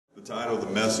The title of the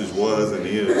message was and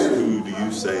is, Who Do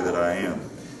You Say That I Am?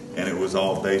 And it was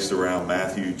all based around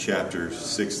Matthew chapter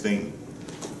 16,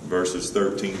 verses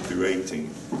 13 through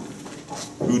 18.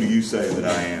 Who do you say that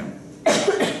I am?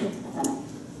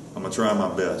 I'm going to try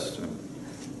my best and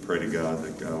pray to God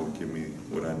that God will give me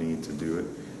what I need to do it.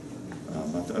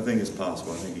 I think it's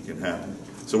possible. I think it can happen.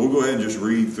 So we'll go ahead and just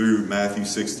read through Matthew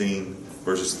 16,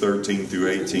 verses 13 through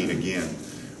 18 again.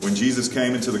 When Jesus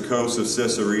came into the coast of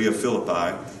Caesarea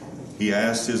Philippi, he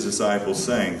asked his disciples,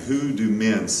 saying, Who do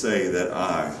men say that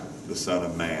I, the Son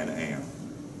of Man, am?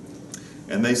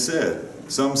 And they said,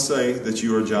 Some say that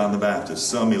you are John the Baptist,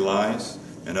 some Elias,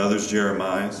 and others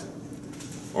Jeremiah,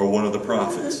 or one of the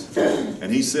prophets.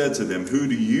 And he said to them, Who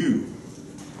do you,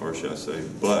 or shall I say,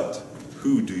 but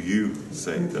who do you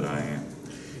say that I am?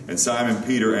 And Simon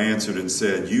Peter answered and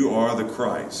said, You are the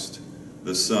Christ,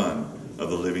 the Son of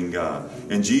the living God.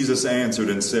 And Jesus answered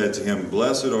and said to him,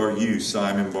 Blessed are you,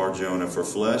 Simon Bar-Jonah, for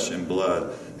flesh and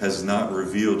blood has not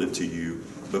revealed it to you,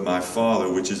 but my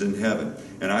Father which is in heaven.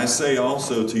 And I say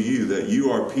also to you that you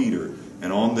are Peter,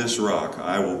 and on this rock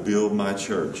I will build my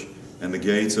church, and the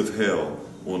gates of hell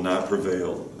will not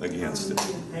prevail against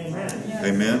it. Amen.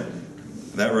 Amen.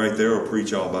 That right there will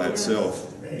preach all by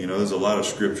itself. You know, there's a lot of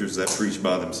scriptures that preach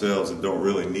by themselves and don't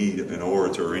really need an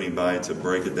orator or anybody to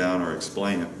break it down or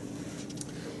explain it.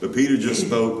 But Peter just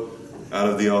spoke out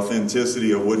of the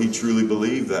authenticity of what he truly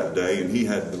believed that day, and he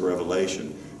had the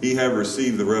revelation. He had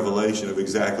received the revelation of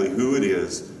exactly who it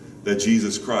is that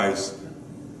Jesus Christ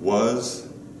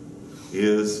was,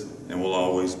 is, and will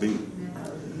always be.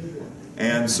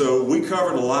 And so we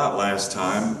covered a lot last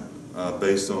time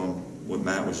based on what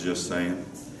Matt was just saying.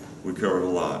 We covered a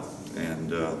lot.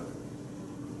 And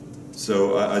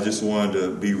so I just wanted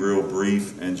to be real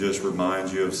brief and just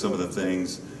remind you of some of the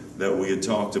things that we had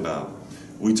talked about.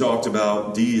 We talked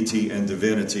about deity and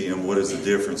divinity and what is the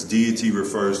difference. Deity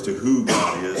refers to who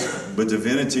God is, but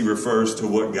divinity refers to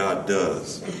what God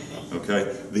does.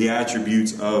 Okay? The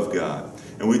attributes of God.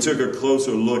 And we took a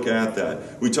closer look at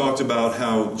that. We talked about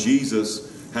how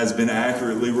Jesus has been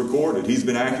accurately recorded. He's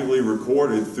been accurately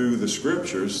recorded through the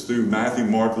scriptures, through Matthew,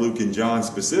 Mark, Luke, and John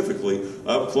specifically,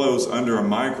 up close under a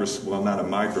microscope, well, not a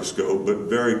microscope, but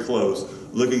very close,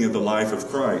 looking at the life of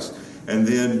Christ. And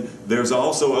then there's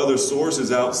also other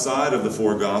sources outside of the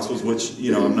four Gospels, which,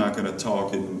 you know, I'm not going to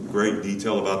talk in great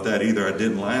detail about that either. I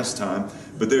didn't last time.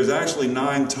 But there's actually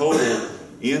 9 total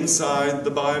inside the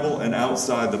Bible and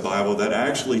outside the Bible that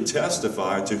actually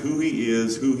testify to who he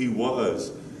is, who he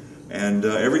was. And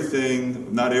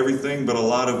everything, not everything, but a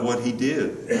lot of what he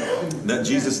did. That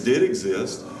Jesus did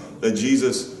exist. That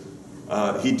Jesus,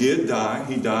 he did die.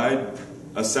 He died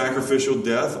a sacrificial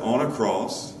death on a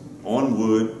cross, on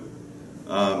wood.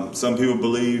 Some people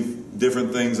believe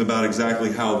different things about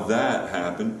exactly how that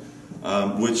happened,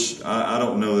 which I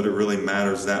don't know that it really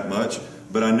matters that much.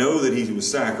 But I know that he was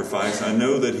sacrificed. I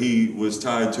know that he was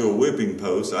tied to a whipping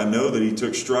post. I know that he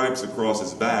took stripes across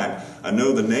his back. I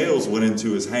know the nails went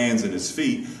into his hands and his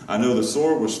feet. I know the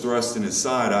sword was thrust in his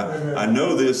side. I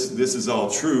know this is all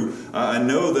true. I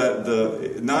know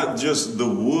that not just the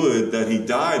wood that he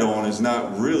died on is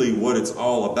not really what it's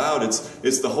all about.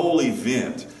 It's the whole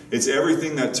event. It's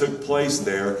everything that took place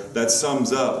there that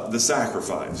sums up the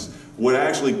sacrifice. What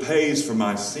actually pays for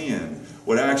my sin.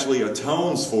 What actually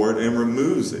atones for it and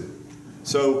removes it.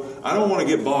 So I don't want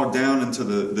to get bogged down into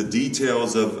the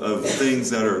details of things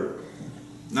that are,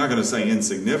 not going to say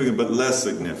insignificant, but less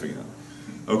significant.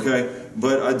 Okay?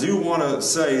 But I do want to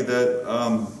say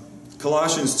that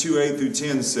Colossians 2:8 through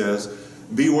 10 says,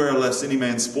 Beware lest any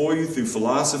man spoil you through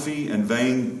philosophy and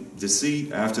vain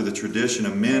deceit, after the tradition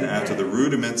of men, after the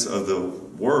rudiments of the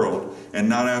world, and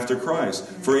not after Christ.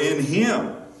 For in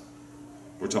him,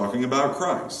 we're talking about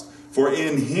Christ, for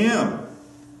in him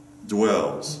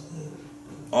dwells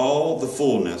all the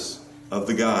fullness of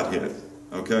the Godhead.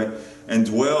 Okay? And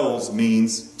dwells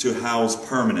means to house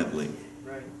permanently.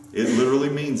 Right. It literally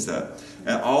means that.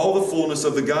 And all the fullness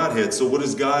of the Godhead. So what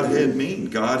does Godhead mean?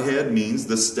 Godhead means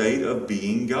the state of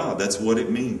being God. That's what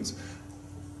it means.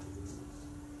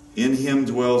 In him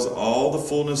dwells all the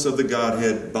fullness of the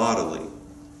Godhead bodily.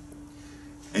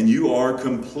 And you are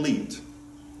complete.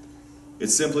 It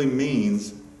simply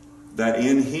means that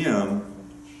in him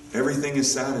everything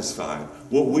is satisfied.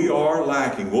 What we are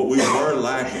lacking, what we were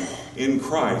lacking in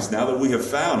Christ, now that we have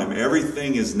found him,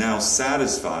 everything is now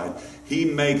satisfied. He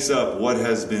makes up what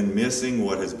has been missing,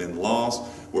 what has been lost,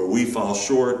 where we fall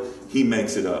short. He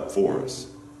makes it up for us.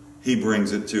 He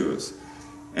brings it to us.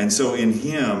 And so in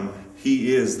him,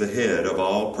 he is the head of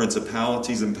all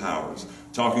principalities and powers.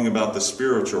 Talking about the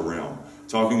spiritual realm.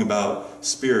 talking about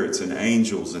spirits and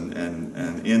angels and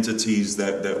entities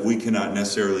that we cannot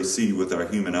necessarily see with our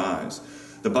human eyes.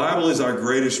 The Bible is our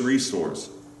greatest resource.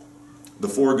 The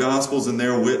four Gospels and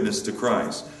their witness to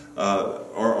Christ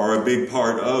are a big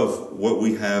part of what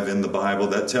we have in the Bible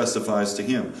that testifies to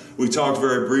Him. We talked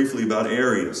very briefly about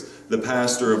Arius, the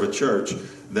pastor of a church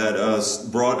that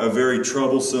brought a very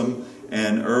troublesome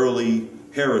and early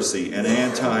heresy and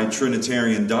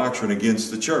anti-Trinitarian doctrine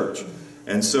against the church.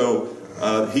 And so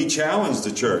he challenged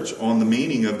the church on the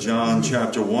meaning of John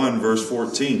chapter 1 verse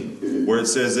 14, where it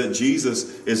says that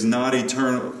Jesus is not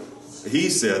eternal. He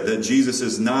said that Jesus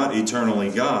is not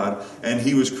eternally God, and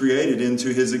He was created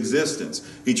into His existence.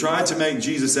 He tried to make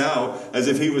Jesus out as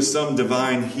if He was some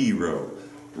divine hero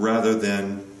rather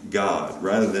than God,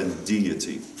 rather than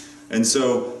deity. And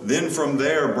so then from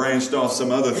there branched off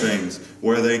some other things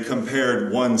where they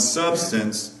compared one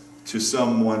substance to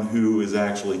someone who is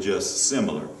actually just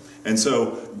similar. And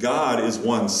so God is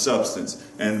one substance.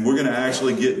 And we're going to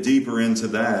actually get deeper into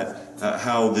that,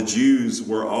 how the Jews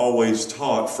were always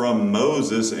taught from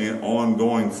Moses and on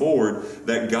going forward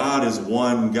that God is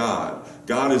one God.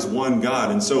 God is one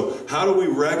God. And so how do we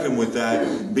reckon with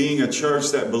that, being a church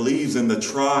that believes in the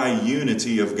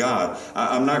tri-unity of God?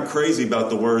 I'm not crazy about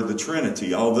the word the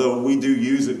Trinity, although we do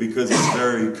use it because it's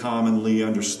very commonly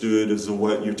understood as to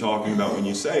what you're talking about when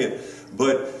you say it.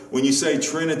 But when you say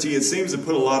Trinity, it seems to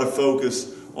put a lot of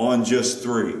focus on just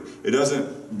three. It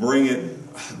doesn't bring it,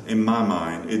 in my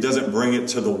mind, it doesn't bring it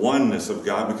to the oneness of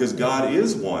God, because God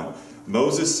is one.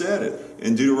 Moses said it.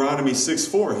 In Deuteronomy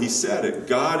 6:4, he said it.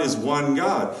 God is one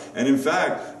God. And in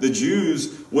fact, the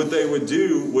Jews, what they would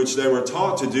do, which they were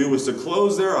taught to do, was to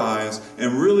close their eyes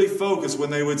and really focus when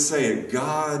they would say it.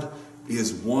 God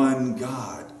is one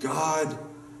God. God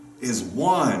is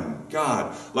one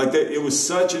God. Like that, it was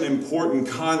such an important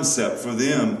concept for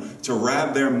them to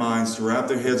wrap their minds, to wrap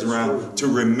their heads around, to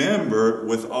remember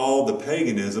with all the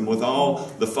paganism, with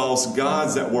all the false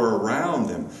gods that were around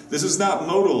them. This is not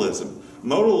modalism.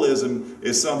 Modalism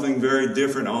is something very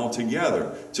different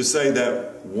altogether. To say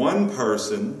that one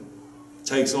person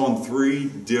takes on three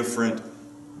different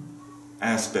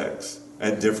aspects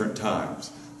at different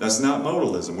times. That's not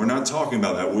modalism. We're not talking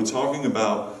about that. We're talking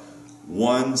about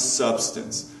one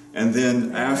substance. And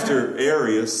then after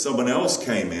Arius, someone else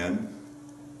came in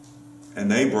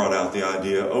and they brought out the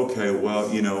idea, okay,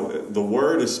 well, you know, the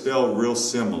word is spelled real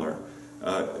similar.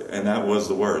 And that was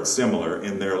the word, similar,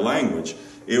 in their language.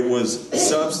 It was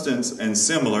substance and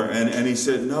similar. And he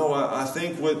said, no, I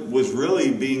think what was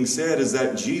really being said is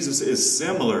that Jesus is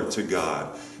similar to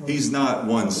God. He's not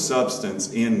one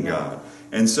substance in God.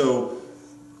 And so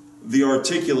the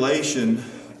articulation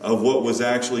of what was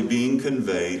actually being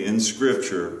conveyed in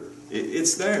Scripture,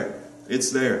 it's there.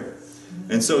 It's there.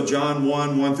 And so John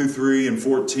 1 through 3 and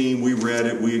 14, we read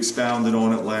it. We expounded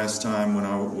on it last time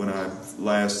when I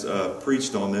last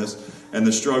preached on this. And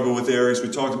the struggle with Arius, we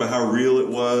talked about how real it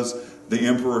was. The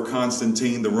Emperor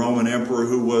Constantine, the Roman emperor,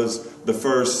 who was the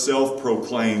first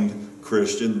self-proclaimed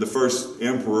Christian, the first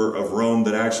emperor of Rome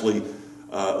that actually,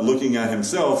 looking at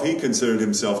himself, he considered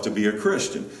himself to be a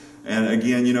Christian. And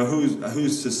again, you know,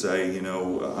 who's to say, you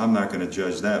know, I'm not going to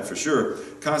judge that for sure.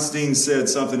 Constantine said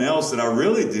something else that I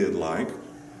really did like.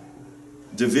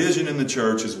 Division in the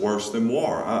church is worse than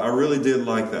war. I really did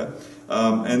like that.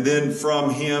 And then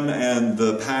from him and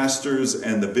the pastors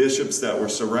and the bishops that were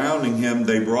surrounding him,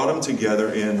 they brought them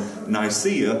together in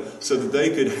Nicaea so that they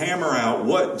could hammer out,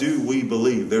 what do we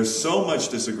believe? There's so much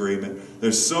disagreement.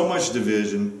 There's so much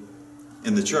division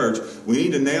in the church. We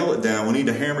need to nail it down. We need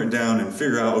to hammer it down and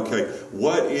figure out, okay,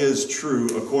 what is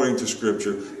true according to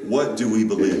Scripture? What do we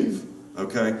believe?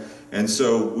 Okay? And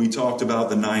so we talked about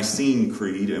the Nicene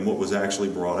Creed and what was actually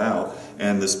brought out,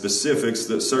 and the specifics,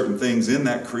 that certain things in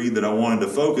that creed that I wanted to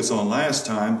focus on last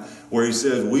time, where he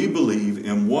says, we believe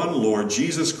in one Lord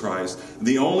Jesus Christ,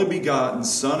 the only begotten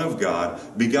Son of God,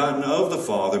 begotten of the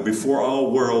Father before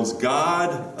all worlds, God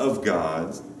of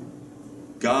gods,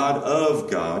 God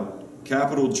of God,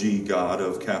 capital G, God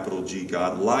of capital G,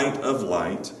 God, light of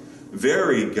light,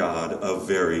 very God of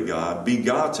very God,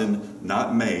 begotten,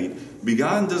 not made.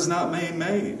 Begotten does not mean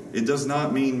made. It does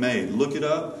not mean made. Look it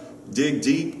up. Dig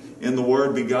deep in the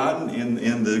word begotten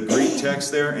in the Greek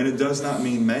text there, and it does not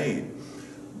mean made.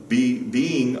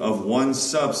 Being of one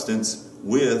substance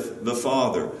with the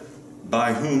Father,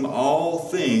 by whom all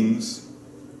things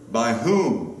were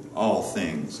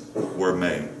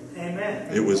made.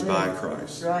 Amen. It was by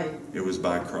Christ. Right. It was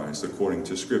by Christ, according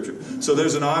to Scripture. So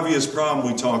there's an obvious problem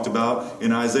we talked about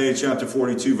in Isaiah chapter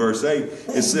 42, verse 8.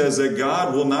 It says that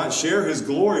God will not share His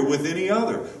glory with any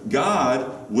other.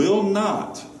 God will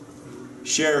not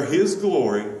share His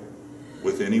glory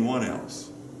with anyone else.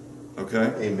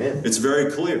 Okay? Amen. It's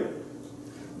very clear.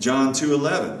 John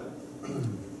 2:11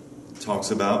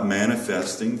 talks about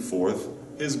manifesting forth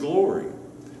His glory.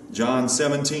 John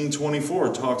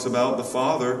 17:24 talks about the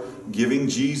Father giving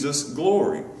Jesus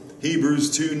glory. Hebrews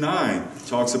 2:9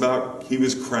 talks about He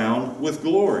was crowned with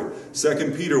glory.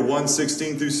 2 Peter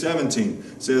 1:16 through 17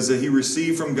 says that He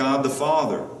received from God the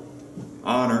Father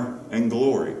honor and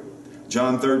glory.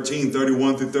 John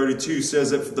 13:31 through 32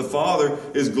 says that the Father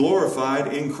is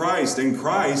glorified in Christ, and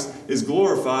Christ is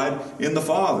glorified in the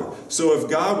Father. So if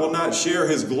God will not share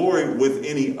His glory with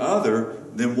any other,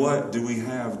 then what do we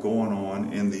have going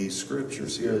on in these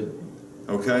scriptures here?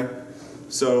 Okay?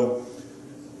 So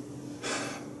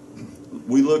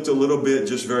we looked a little bit,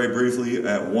 just very briefly,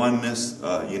 at oneness,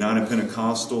 United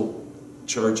Pentecostal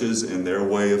churches and their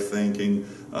way of thinking.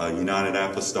 United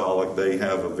Apostolic, they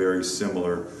have a very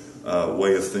similar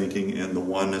way of thinking in the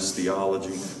oneness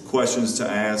theology. Questions to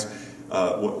ask.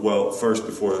 Well, first,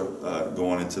 before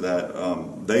going into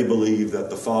that, they believe that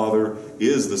the Father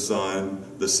is the Son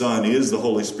is the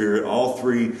Holy Spirit, all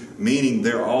three, meaning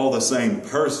they're all the same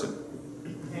person.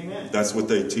 Amen. That's what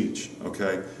they teach,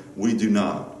 okay? We do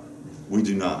not. We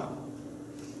do not.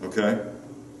 Okay?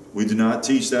 We do not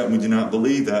teach that, and we do not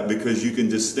believe that, because you can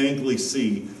distinctly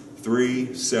see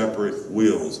three separate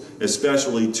wills,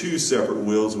 especially two separate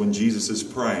wills when Jesus is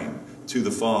praying to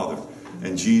the Father.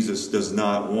 And Jesus does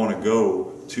not want to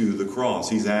go to the cross.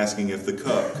 He's asking if the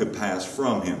cup could pass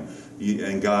from Him.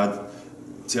 And God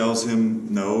tells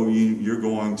Him, no, you're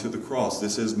going to the cross.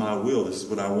 This is my will. This is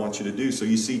what I want you to do. So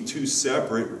you see two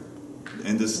separate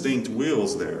and distinct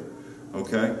wills there.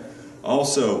 Okay?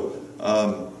 Also,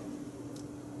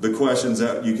 the questions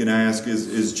that you can ask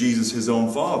is Jesus His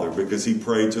own Father? Because He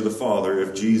prayed to the Father.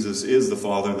 If Jesus is the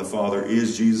Father and the Father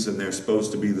is Jesus and they're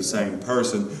supposed to be the same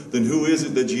person, then who is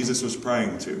it that Jesus was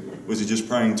praying to? Was He just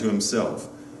praying to Himself?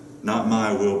 Not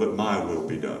my will, but my will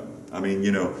be done. I mean,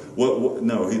 you know,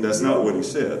 no, that's not what He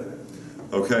said.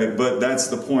 Okay, but that's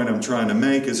the point I'm trying to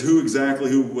make, is who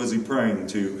was He praying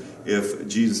to if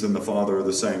Jesus and the Father are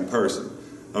the same person?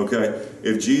 Okay,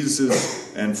 if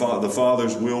Jesus' and the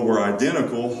Father's will were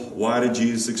identical, why did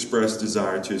Jesus express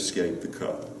desire to escape the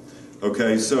cup?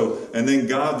 Okay, so, and then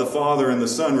God the Father and the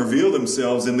Son reveal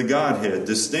themselves in the Godhead,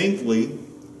 distinctly,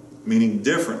 meaning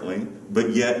differently, but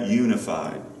yet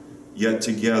unified, yet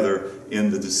together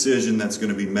in the decision that's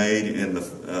going to be made, in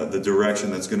the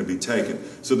direction that's going to be taken.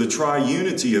 So the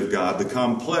triunity of God, the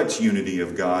complex unity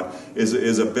of God,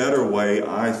 is a better way,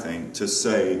 I think, to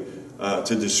say,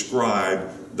 to describe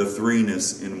the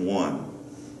threeness in one.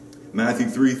 Matthew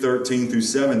 3:13 through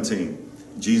 17,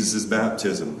 Jesus'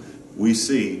 baptism. We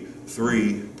see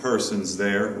three persons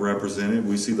there represented.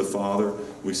 We see the Father,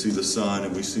 we see the Son,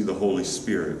 and we see the Holy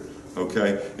Spirit.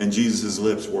 Okay? And Jesus'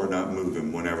 lips were not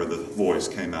moving whenever the voice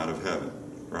came out of heaven.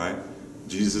 Right?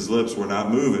 Jesus' lips were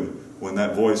not moving when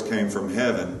that voice came from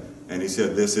heaven and He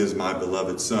said, "This is my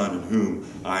beloved Son in whom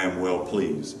I am well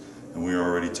pleased." And we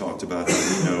already talked about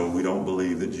that. We don't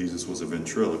believe that Jesus was a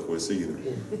ventriloquist either.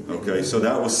 Okay, so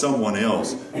that was someone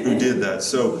else who did that.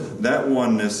 So that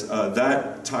oneness,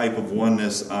 that type of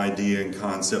oneness idea and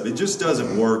concept, it just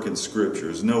doesn't work in Scripture.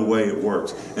 There's no way it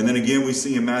works. And then again, we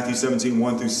see in Matthew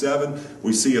 17:1 through 7,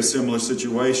 we see a similar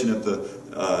situation at the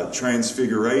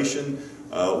Transfiguration,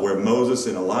 where Moses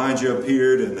and Elijah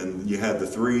appeared, and then you had the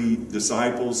three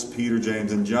disciples, Peter,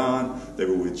 James, and John. They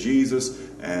were with Jesus,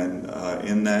 and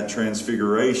in that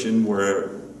Transfiguration where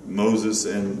Moses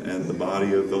and the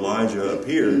body of Elijah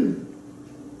appeared,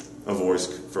 a voice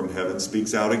from heaven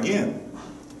speaks out again.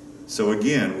 So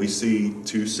again, we see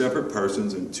two separate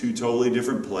persons in two totally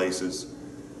different places.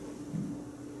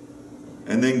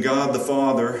 And then God the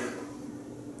Father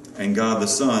and God the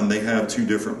Son, they have two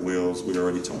different wills. We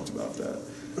already talked about that.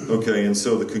 Okay, and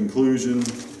so the conclusion,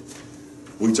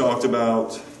 we talked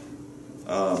about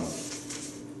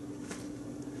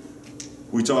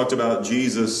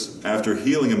Jesus, after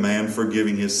healing a man,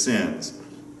 forgiving his sins.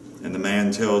 And the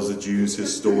man tells the Jews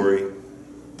his story.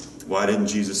 Why didn't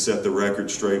Jesus set the record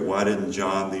straight? Why didn't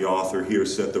John, the author here,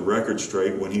 set the record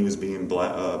straight when he was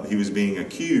being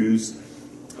accused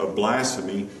of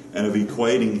blasphemy and of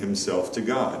equating himself to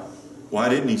God? Why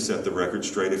didn't he set the record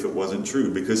straight if it wasn't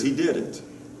true? Because he didn't.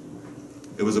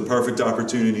 It was a perfect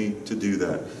opportunity to do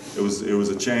that. It was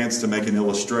a chance to make an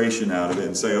illustration out of it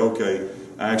and say, okay,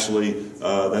 actually,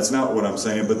 that's not what I'm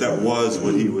saying, but that was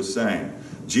what he was saying.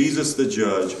 Jesus the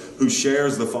judge, who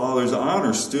shares the Father's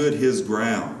honor, stood his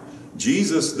ground.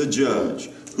 Jesus the judge,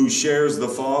 who shares the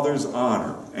Father's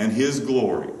honor and his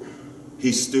glory,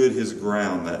 he stood his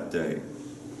ground that day.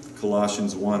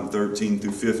 Colossians 1, 13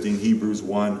 through 15, Hebrews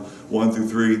 1, 1 through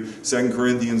 3, 2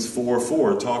 Corinthians 4,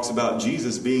 4 talks about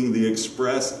Jesus being the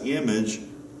express image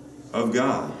of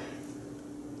God.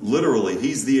 Literally,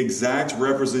 he's the exact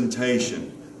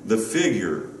representation, the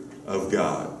figure of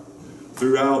God.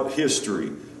 Throughout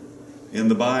history, in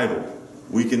the Bible,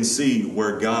 we can see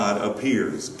where God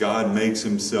appears. God makes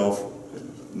himself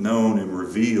known and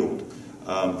revealed.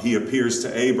 He appears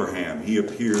to Abraham. He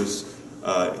appears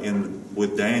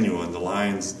with Daniel in the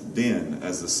lion's den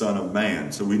as the Son of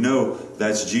Man. So we know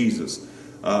that's Jesus.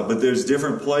 But there's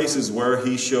different places where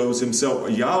he shows himself.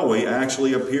 Yahweh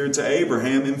actually appeared to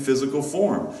Abraham in physical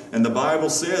form. And the Bible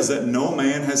says that no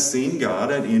man has seen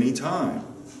God at any time.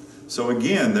 So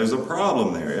again, there's a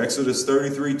problem there. Exodus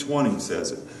 33:20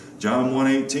 says it. John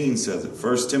 1:18 says it.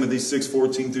 1 Timothy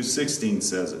 6:14 through 16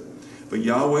 says it. But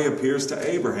Yahweh appears to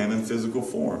Abraham in physical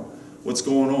form. What's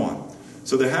going on?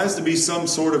 So there has to be some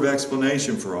sort of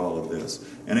explanation for all of this.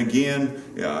 And again,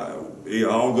 it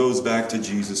all goes back to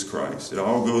Jesus Christ. It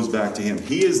all goes back to him.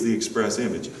 He is the express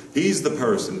image. He's the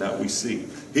person that we see.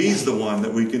 He's the one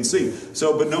that we can see.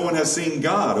 So, but no one has seen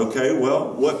God. Okay,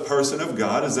 well, what person of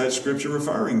God is that scripture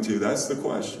referring to? That's the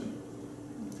question.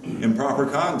 In proper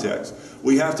context,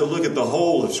 we have to look at the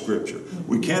whole of Scripture.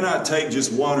 We cannot take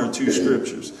just one or two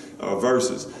scriptures or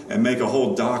verses and make a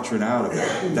whole doctrine out of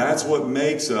it. That's what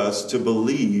makes us to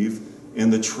believe in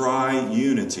the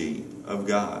tri-unity of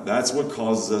God. That's what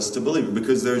causes us to believe it,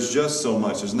 because there's just so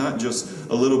much. There's not just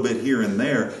a little bit here and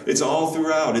there. It's all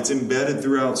throughout. It's embedded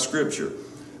throughout Scripture.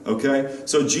 Okay?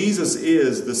 So Jesus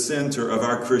is the center of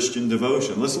our Christian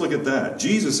devotion. Let's look at that.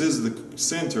 Jesus is the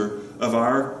center of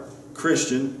our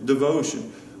Christian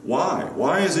devotion. Why?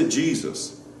 Why is it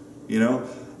Jesus? You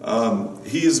know,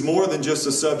 he is more than just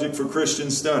a subject for Christian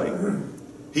study.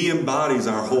 He embodies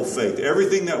our whole faith.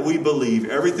 Everything that we believe,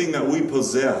 everything that we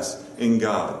possess in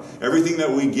God, everything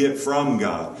that we get from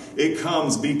God, it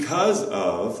comes because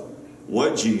of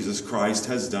what Jesus Christ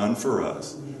has done for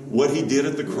us. What he did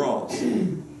at the cross.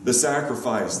 The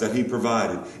sacrifice that he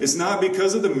provided. It's not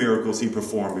because of the miracles he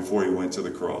performed before he went to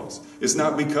the cross. It's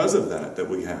not because of that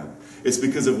we have. It's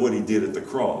because of what he did at the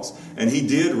cross. And he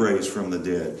did raise from the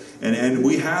dead. And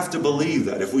we have to believe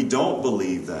that. If we don't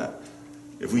believe that,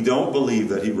 if we don't believe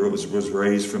that he was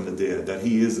raised from the dead, that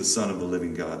he is the Son of the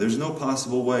living God, there's no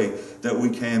possible way that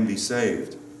we can be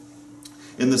saved.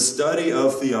 In the study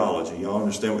of theology, y'all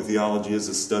understand what theology is?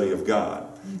 The study of God.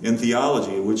 In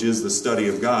theology, which is the study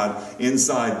of God,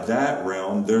 inside that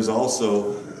realm, there's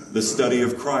also the study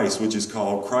of Christ, which is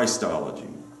called Christology.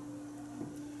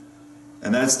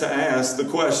 And that's to ask the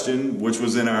question, which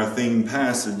was in our theme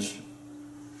passage,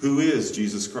 who is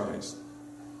Jesus Christ?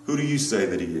 Who do you say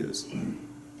that he is?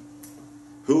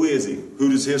 Who is he? Who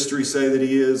does history say that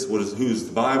he is? Who does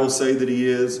the Bible say that he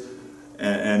is?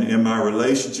 And in my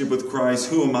relationship with Christ,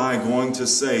 who am I going to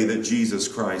say that Jesus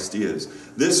Christ is?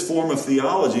 This form of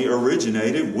theology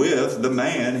originated with the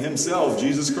man himself,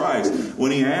 Jesus Christ. When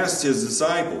he asked his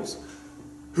disciples,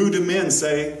 who do men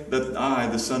say that I,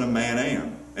 the Son of Man,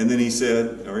 am? And then he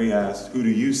said, or he asked, who do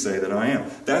you say that I am?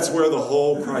 That's where the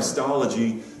whole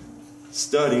Christology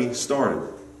study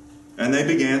started. And they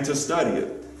began to study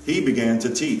it. He began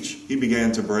to teach. He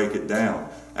began to break it down.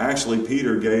 Actually,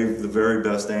 Peter gave the very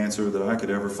best answer that I could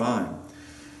ever find.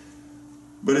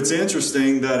 But it's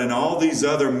interesting that in all these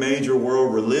other major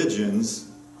world religions,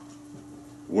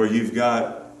 where you've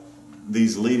got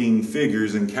these leading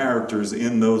figures and characters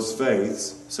in those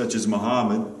faiths, such as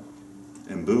Muhammad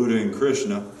and Buddha and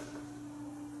Krishna,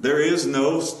 there is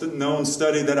no known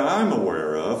study that I'm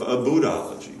aware of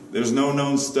Buddhology. There's no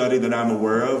known study that I'm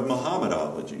aware of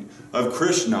Muhammadology, of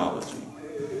Christology.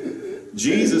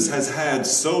 Jesus has had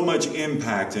so much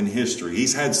impact in history.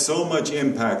 He's had so much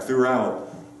impact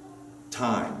throughout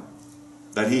time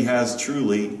that he has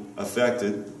truly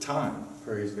affected time.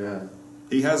 Praise God.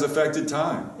 He has affected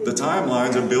time. The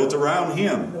timelines are built around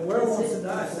him. The world wants to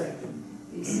dissect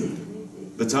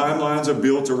him. The timelines are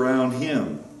built around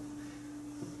him.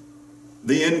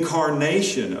 The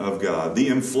incarnation of God, the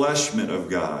infleshment of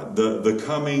God, the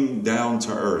coming down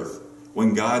to earth,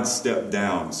 when God stepped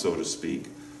down, so to speak.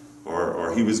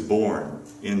 Or he was born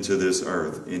into this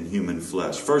earth in human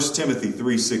flesh. 1 Timothy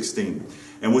 3:16.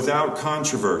 And without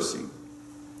controversy,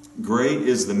 great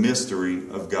is the mystery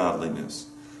of godliness.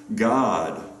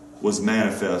 God was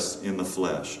manifest in the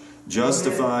flesh,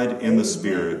 justified in the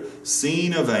Spirit,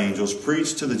 seen of angels,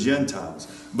 preached to the Gentiles,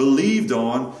 believed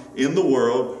on in the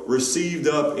world, received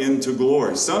up into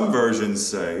glory. Some versions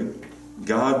say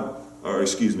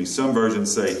some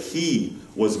versions say he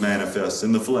was manifest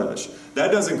in the flesh.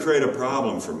 That doesn't create a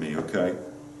problem for me, okay?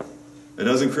 It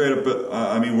doesn't create a, but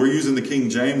I mean, we're using the King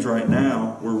James right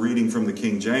now. We're reading from the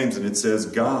King James, and it says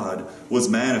God was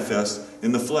manifest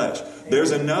in the flesh.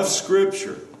 There's enough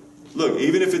scripture. Look,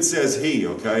 even if it says he,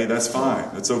 okay, that's fine.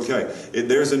 That's okay.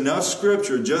 There's enough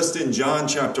scripture just in John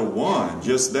chapter 1,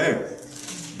 just there,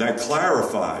 that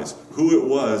clarifies who it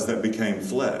was that became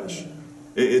flesh.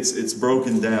 It's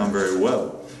broken down very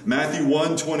well. Matthew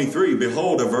 1:23,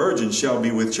 behold, a virgin shall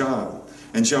be with child,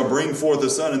 and shall bring forth a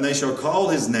son, and they shall call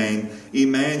his name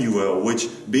Emmanuel, which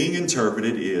being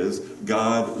interpreted is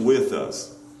God with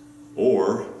us.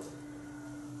 Or,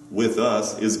 with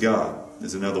us is God,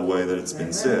 is another way that it's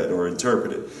been said or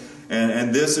interpreted.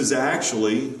 And this is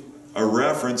actually a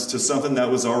reference to something that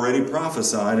was already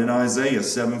prophesied in Isaiah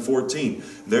 7:14.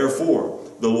 Therefore,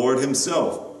 the Lord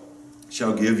himself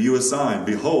shall give you a sign.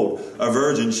 Behold, a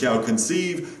virgin shall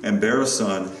conceive and bear a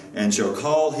son, and shall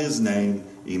call his name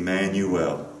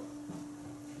Emmanuel.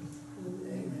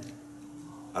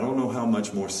 I don't know how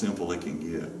much more simple it can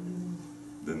get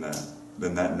than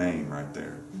that name right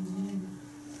there.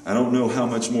 I don't know how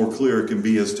much more clear it can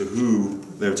be as to who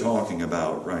they're talking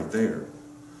about right there.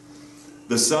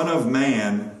 The Son of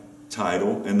Man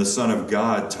title and the Son of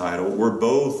God title were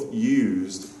both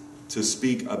used to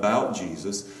speak about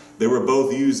Jesus. They were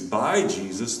both used by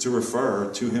Jesus to refer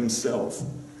to himself.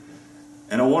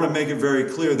 And I want to make it very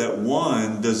clear that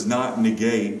one does not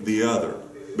negate the other.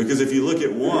 Because if you look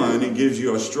at one, it gives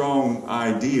you a strong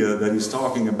idea that he's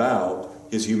talking about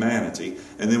his humanity.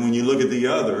 And then when you look at the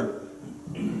other,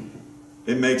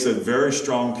 it makes a very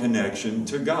strong connection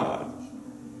to God.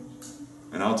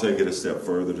 And I'll take it a step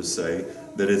further to say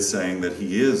that it's saying that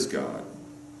he is God.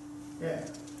 Yeah.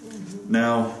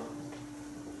 Now,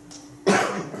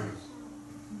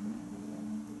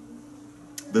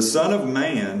 the Son of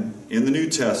Man in the New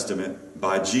Testament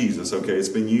by Jesus, okay, it's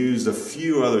been used a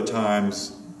few other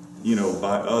times, you know,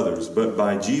 by others, but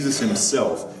by Jesus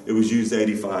himself, it was used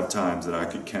 85 times that I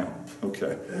could count,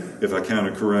 okay, if I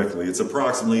counted correctly. It's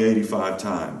approximately 85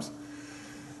 times.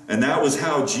 And that was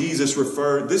how Jesus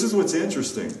referred, this is what's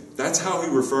interesting, that's how he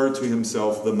referred to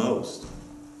himself the most.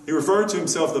 He referred to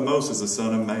himself the most as the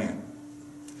Son of Man.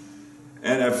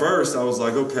 And at first I was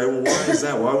like, okay, well, why is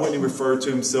that? Why wouldn't he refer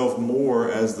to himself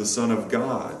more as the Son of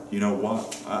God? You know, why?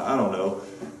 I don't know.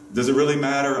 Does it really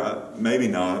matter? Maybe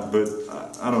not, but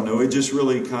I don't know. It just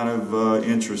really kind of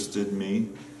interested me.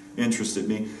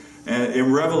 And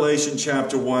in Revelation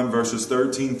chapter 1, verses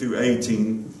 13 through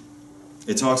 18,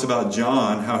 it talks about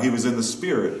John, how he was in the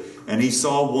Spirit, and he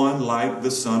saw one like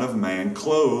the Son of Man,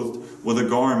 clothed with a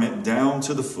garment down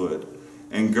to the foot,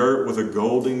 and girt with a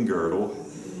golden girdle.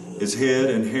 His head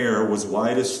and hair was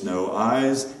white as snow,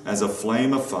 eyes as a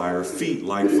flame of fire, feet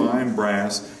like fine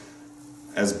brass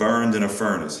as burned in a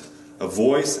furnace, a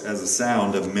voice as the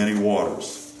sound of many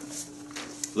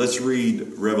waters. Let's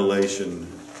read Revelation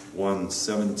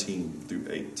 1:17 through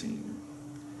 18.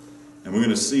 And we're going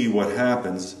to see what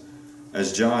happens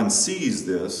as John sees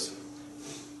this.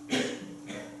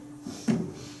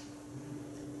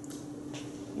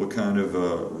 What kind of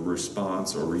a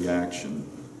response or reaction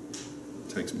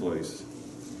takes place.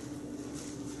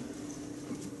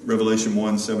 Revelation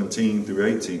 1:17 through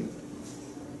 18.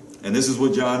 And this is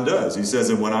what John does. He says,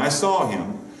 and when I saw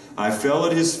him, I fell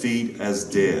at his feet as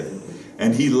dead.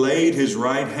 And he laid his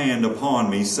right hand upon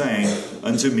me, saying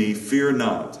unto me, fear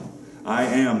not. I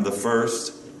am the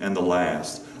first and the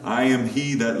last. I am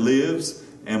he that lives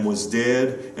and was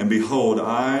dead. And behold,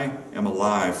 I am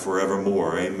alive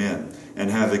forevermore. Amen.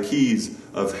 And have the keys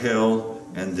of hell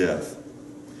and death.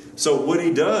 So what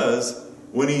he does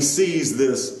when he sees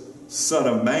this Son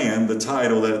of Man, the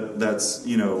title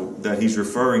that he's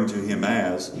referring to him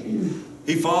as,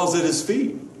 he falls at his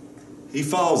feet. He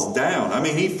falls down. I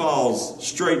mean, he falls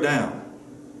straight down.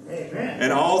 Amen.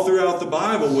 And all throughout the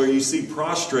Bible where you see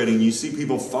prostrating, you see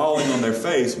people falling on their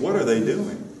face, what are they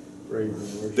doing?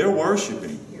 They're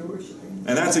worshiping.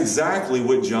 And that's exactly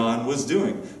what John was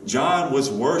doing. John was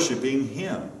worshiping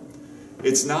him.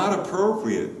 It's not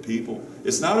appropriate, people.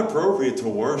 It's not appropriate to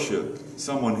worship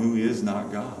someone who is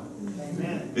not God.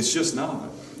 Amen. It's just not.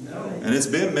 No. And it's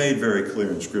been made very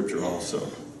clear in Scripture also.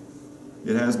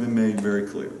 It has been made very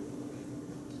clear.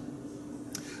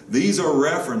 These are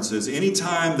references.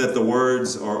 Anytime that the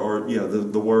words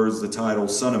the title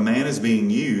Son of Man is being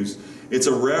used, it's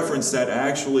a reference that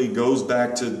actually goes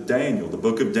back to Daniel. The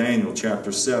book of Daniel,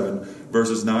 chapter 7,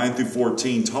 verses 9 through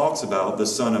 14, talks about the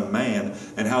Son of Man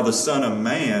and how the Son of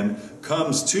Man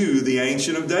comes to the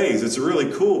Ancient of Days. It's really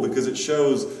cool because it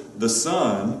shows the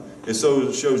Son, it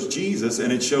shows Jesus,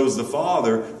 and it shows the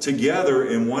Father together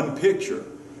in one picture.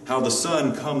 How the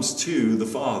Son comes to the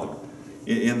Father.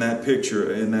 in that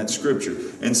picture, in that scripture.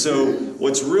 And so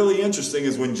what's really interesting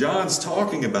is when John's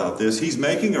talking about this, he's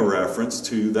making a reference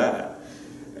to that.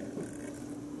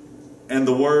 And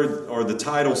the word or the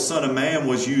title Son of Man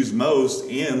was used most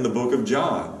in the book of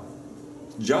John.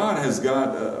 John has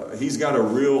got he's got a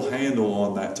real handle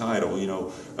on that title, you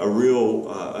know, a real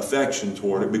affection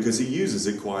toward it, because he uses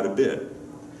it quite a bit.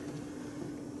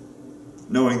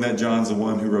 Knowing that John's the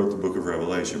one who wrote the book of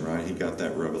Revelation, right? He got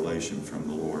that revelation from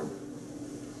the Lord.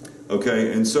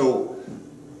 Okay, and so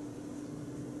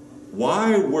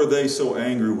why were they so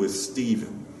angry with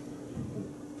Stephen?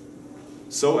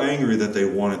 So angry that they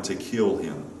wanted to kill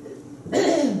him.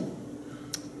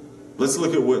 Let's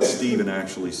look at what Stephen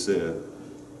actually said.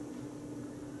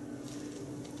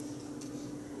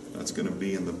 That's going to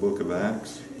be in the book of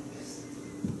Acts.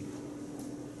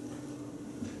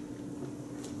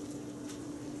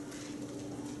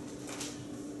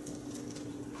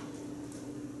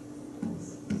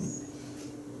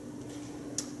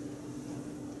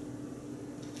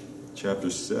 Chapter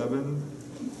 7.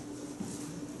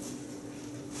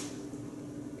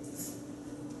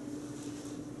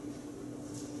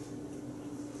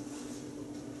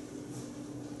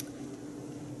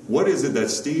 What is it that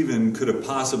Stephen could have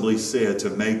possibly said to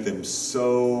make them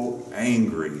so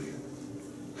angry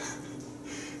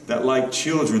that, like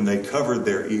children, they covered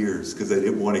their ears because they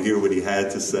didn't want to hear what he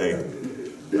had to say?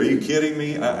 Are you kidding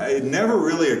me? It never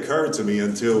really occurred to me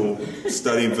until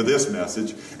studying for this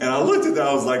message. And I looked at that,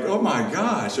 I was like, oh my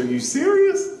gosh, are you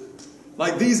serious?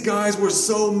 Like, these guys were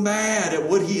so mad at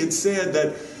what he had said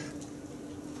that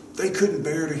they couldn't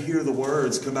bear to hear the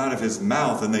words come out of his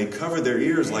mouth, and they covered their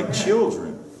ears like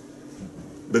children.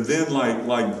 But then,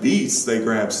 like beasts, they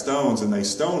grabbed stones and they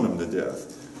stoned them to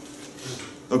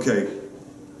death. Okay,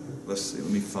 let's see.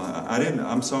 Let me find.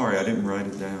 I'm sorry, I didn't write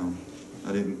it down.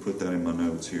 I didn't put that in my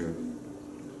notes here.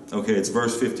 Okay, it's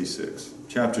verse 56.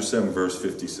 Chapter 7, verse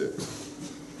 56.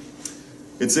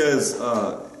 It says,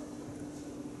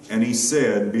 and he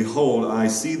said, "Behold, I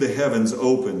see the heavens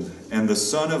opened, and the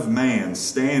Son of Man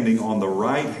standing on the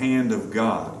right hand of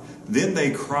God." Then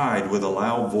they cried with a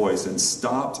loud voice and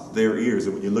stopped their ears.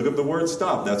 And when you look up the word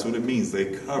stop, that's what it means. They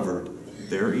covered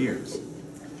their ears.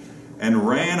 And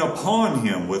ran upon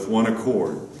him with one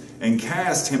accord, and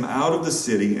cast him out of the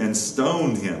city, and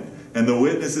stoned him. And the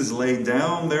witnesses laid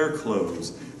down their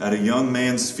clothes at a young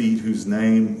man's feet, whose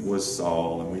name was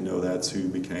Saul. And we know that's who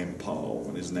became Paul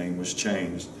when his name was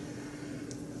changed.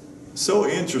 So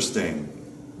interesting.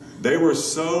 They were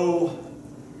so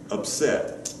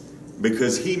upset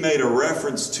because he made a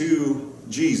reference to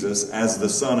Jesus as the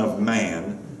Son of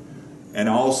Man, and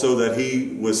also that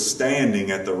he was standing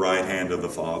at the right hand of the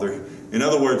Father. In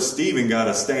other words, Stephen got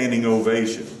a standing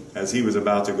ovation as he was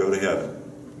about to go to heaven.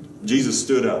 Jesus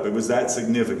stood up. It was that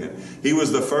significant. He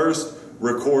was the first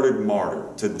recorded martyr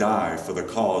to die for the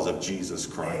cause of Jesus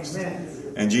Christ.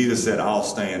 Amen. And Jesus said, I'll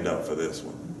stand up for this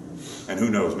one. And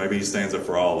who knows, maybe he stands up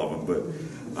for all of them.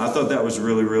 But I thought that was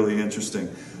really, really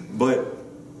interesting. But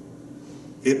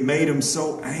it made him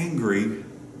so angry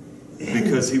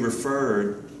because he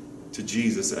referred to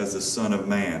Jesus as the Son of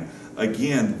Man.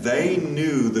 Again, they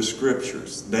knew the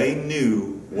scriptures. They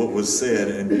knew what was said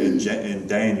in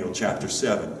Daniel chapter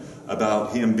 7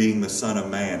 about him being the Son of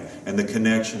Man, and the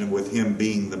connection with him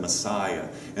being the Messiah,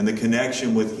 and the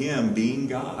connection with him being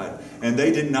God. And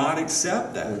they did not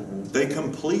accept that. They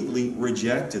completely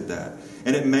rejected that.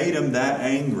 And it made them that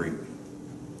angry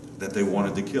that they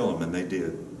wanted to kill him, and they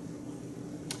did.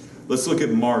 Let's look at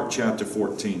Mark chapter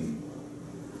 14.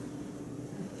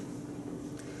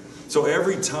 So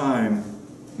every time,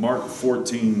 Mark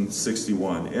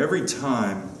 14:61, every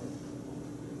time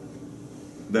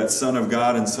that Son of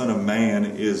God and Son of Man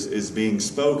is being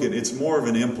spoken, it's more of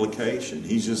an implication.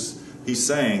 He's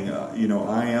saying,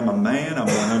 I am a man, I'm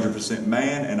 100%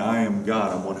 man, and I am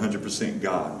God, I'm 100%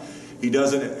 God.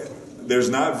 There's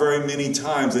not very many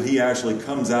times that he actually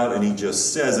comes out and he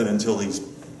just says it until he's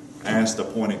asked a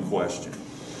pointed question.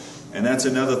 And that's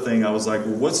another thing. I was like,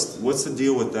 well, what's the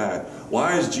deal with that?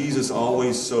 Why is Jesus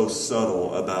always so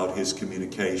subtle about his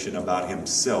communication, about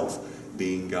himself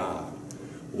being God?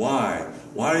 Why?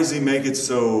 Why does he make it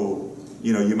so,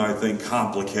 you might think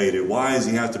complicated? Why does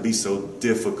he have to be so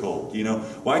difficult?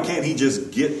 Why can't he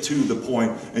just get to the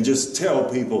point and just tell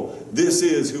people, this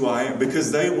is who I am?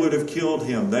 Because they would have killed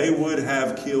him. They would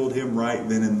have killed him right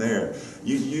then and there.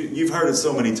 You've heard it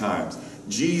so many times.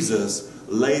 Jesus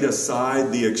laid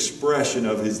aside the expression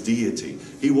of his deity.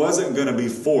 He wasn't going to be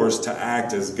forced to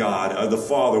act as God. The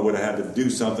Father would have had to do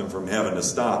something from heaven to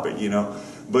stop it,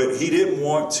 But he didn't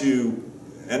want to,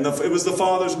 and it was the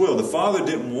Father's will. The Father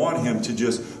didn't want him to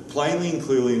just plainly and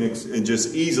clearly and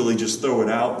just easily just throw it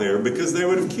out there, because they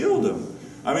would have killed him.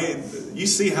 I mean, you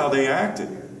see how they acted.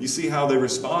 You see how they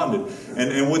responded.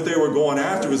 And what they were going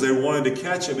after was they wanted to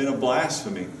catch him in a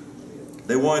blasphemy.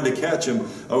 They wanted to catch him.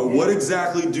 What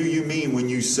exactly do you mean when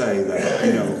you say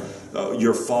that,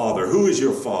 your father? Who is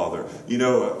your father?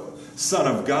 Son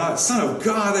of God. Son of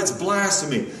God, that's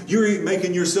blasphemy. You're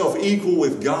making yourself equal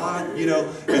with God,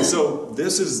 And so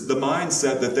this is the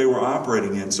mindset that they were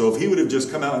operating in. So if he would have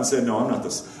just come out and said, no, I'm not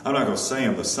going to say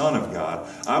I'm the Son of God.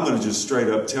 I'm going to just straight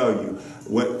up tell you,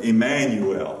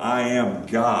 Emmanuel, I am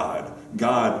God.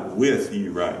 God with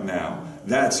you right now.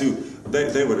 That's who.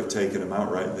 They would have taken him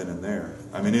out right then and there.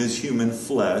 I mean, his human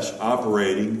flesh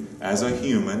operating as a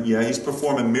human. Yeah, he's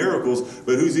performing miracles,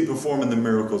 but who's he performing the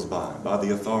miracles by? By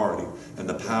the authority and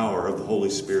the power of the Holy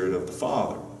Spirit of the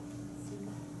Father.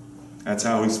 That's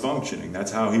how he's functioning.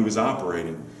 That's how he was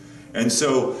operating. And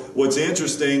so what's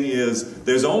interesting is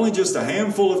there's only just a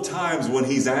handful of times when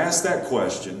he's asked that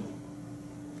question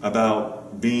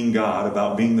about being God,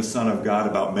 about being the Son of God,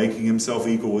 about making himself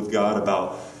equal with God,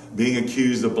 about being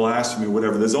accused of blasphemy,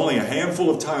 whatever. There's only a handful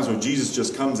of times where Jesus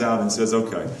just comes out and says,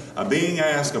 okay, I'm being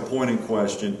asked a pointed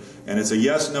question, and it's a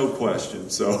yes-no question.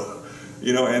 So,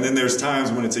 and then there's times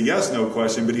when it's a yes-no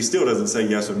question, but he still doesn't say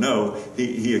yes or no.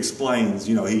 He explains,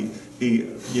 he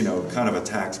kind of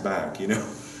attacks back,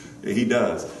 He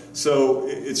does. So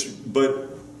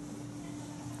but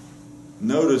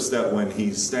notice that when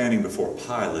he's standing before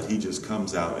Pilate, he just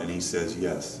comes out and he says,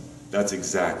 yes, that's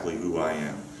exactly who I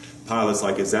am. Pilate's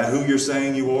like, is that who you're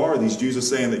saying you are? These Jews are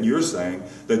saying that you're saying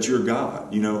that you're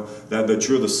God, that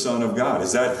you're the Son of God.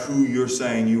 Is that who you're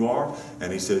saying you are?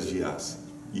 And he says, yes,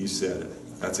 you said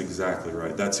it. That's exactly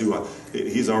right. That's who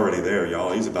he's already there,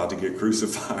 y'all. He's about to get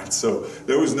crucified. So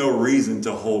there was no reason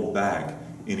to hold back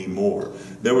anymore.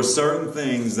 There were certain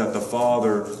things that the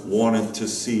Father wanted to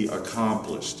see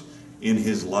accomplished in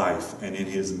his life and in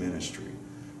his ministry.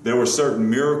 There were certain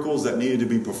miracles that needed to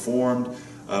be performed.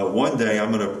 One day,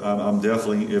 I'm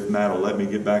definitely, if Matt will let me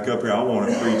get back up here, I want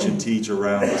to preach and teach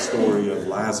around the story of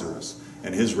Lazarus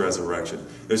and his resurrection.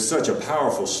 It's such a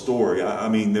powerful story. I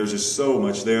mean, there's just so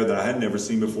much there that I had never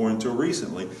seen before until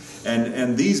recently.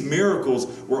 And these miracles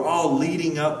were all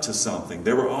leading up to something.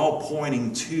 They were all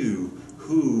pointing to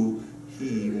who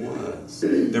he was.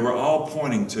 They were all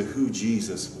pointing to who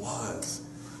Jesus was.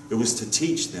 It was to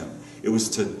teach them. It was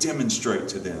to demonstrate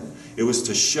to them. It was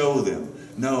to show them.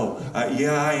 No,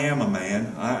 I am a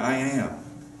man. I am.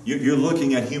 You're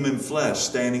looking at human flesh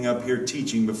standing up here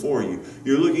teaching before you.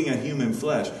 You're looking at human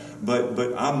flesh.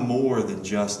 But I'm more than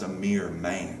just a mere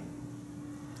man,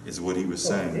 is what he was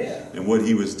saying. And what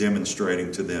he was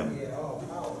demonstrating to them.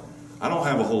 I don't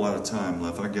have a whole lot of time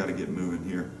left. I got to get moving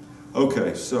here.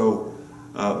 Okay, so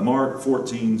Mark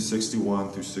 14, 61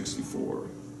 through 64.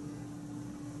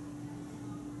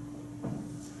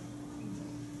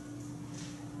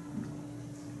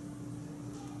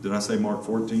 Did I say Mark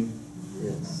 14?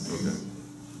 Yes. Okay.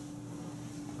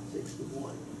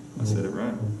 61. I said it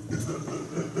right.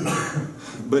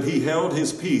 But he held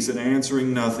his peace, and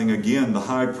answering nothing, again the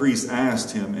high priest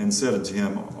asked him and said unto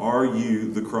him, Are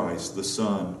you the Christ, the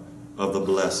Son of the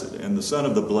Blessed? And the Son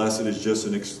of the Blessed is just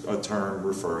a term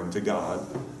referring to God.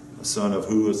 A son of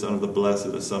who? A son of the Blessed,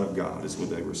 a son of God is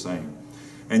what they were saying.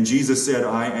 And Jesus said,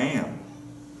 I am.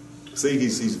 See,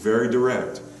 he's very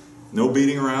direct. No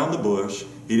beating around the bush.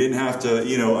 He didn't have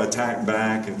to, attack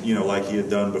back and, like he had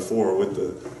done before with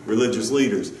the religious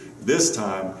leaders. This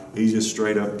time, he just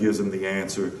straight up gives them the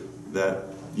answer that,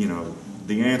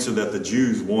 the answer that the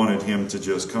Jews wanted him to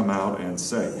just come out and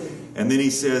say. And then he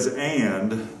says,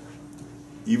 and,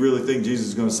 you really think Jesus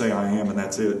is going to say, I am, and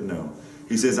that's it? No.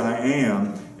 He says, I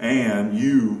am, and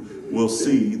you will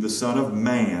see the Son of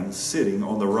Man sitting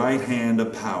on the right hand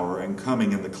of power and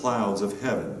coming in the clouds of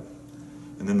heaven.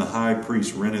 And then the high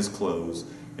priest rent his clothes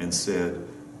and said,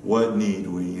 what need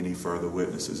we any further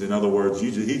witnesses? In other words,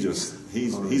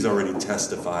 he's already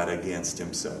testified against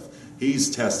himself.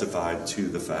 He's testified to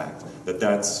the fact that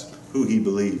that's who he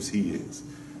believes he is.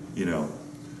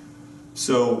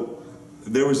 So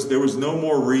there was no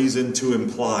more reason to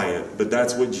imply it, but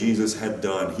that's what Jesus had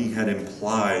done. He had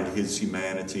implied his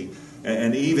humanity.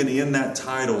 And even in that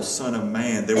title, Son of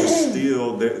Man, there was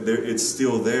still it's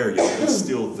still there, y'all. It's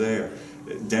still there.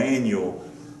 Daniel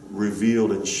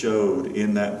revealed and showed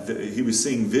in that he was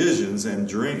seeing visions and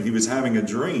dream. He was having a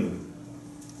dream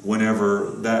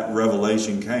whenever that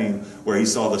revelation came, where he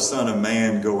saw the Son of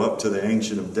Man go up to the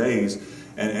Ancient of Days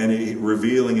and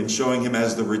revealing and showing him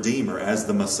as the Redeemer, as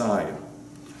the Messiah.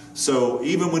 So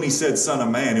even when he said Son of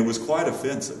Man, it was quite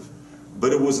offensive.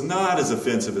 But it was not as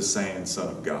offensive as saying Son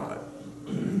of God.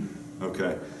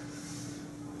 Okay.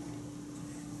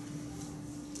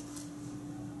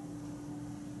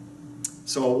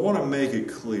 So I want to make it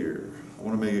clear. I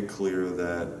want to make it clear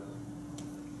that,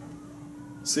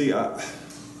 see,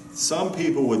 some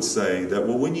people would say that,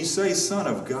 well, when you say Son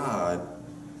of God,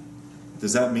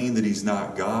 does that mean that he's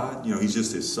not God? You know, he's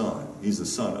just his son. He's the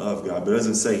Son of God, but it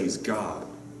doesn't say he's God.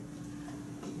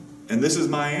 And this is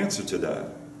my answer to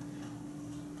that.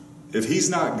 If he's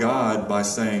not God by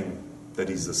saying that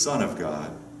he's the Son of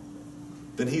God,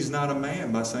 then he's not a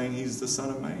man by saying he's the Son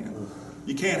of Man.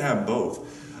 You can't have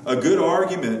both. A good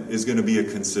argument is going to be a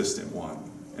consistent one.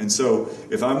 And so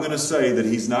if I'm going to say that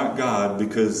he's not God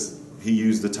because he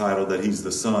used the title that he's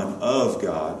the Son of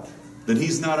God, then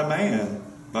he's not a man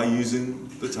by using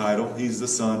the title he's the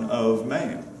Son of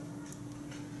Man.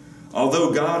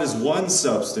 Although God is one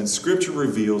substance, Scripture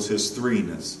reveals his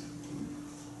threeness.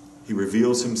 He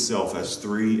reveals himself as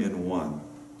three in one.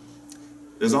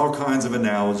 There's all kinds of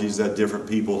analogies that different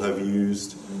people have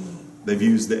used. They've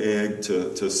used the egg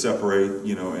to separate,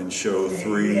 you know, and show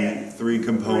three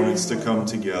components to come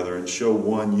together and show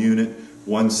one unit,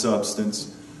 one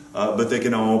substance. But they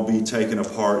can all be taken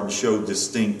apart and show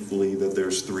distinctly that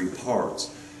there's three parts.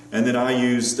 And then I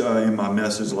used in my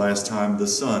message last time the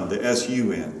sun, the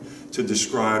S-U-N, to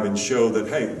describe and show that,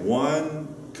 hey,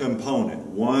 one component,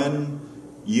 one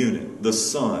unit, the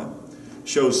sun,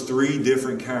 shows three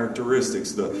different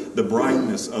characteristics. The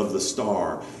brightness of the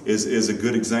star is a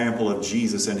good example of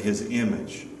Jesus and his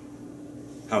image.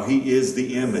 How he is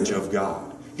the image of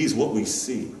God. He's what we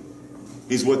see.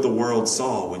 He's what the world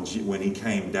saw when he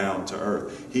came down to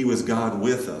earth. He was God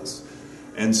with us.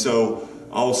 And so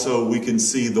also we can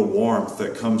see the warmth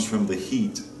that comes from the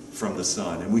heat from the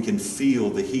sun. And we can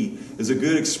feel the heat. It's a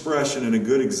good expression and a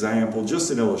good example, just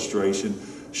an illustration,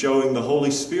 showing the Holy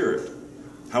Spirit.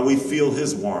 How we feel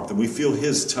his warmth and we feel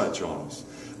his touch on us.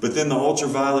 But then the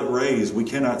ultraviolet rays, we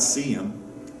cannot see them.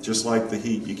 Just like the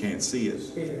heat, you can't see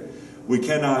it. We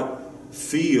cannot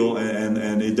feel,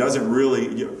 and it doesn't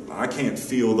really, I can't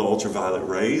feel the ultraviolet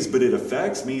rays, but it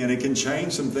affects me and it can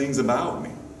change some things about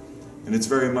me. And it's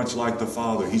very much like the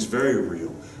Father. He's very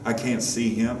real. I can't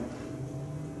see him.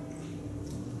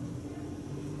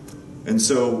 And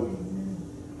so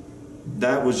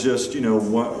that was just, you know,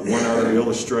 one other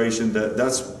illustration.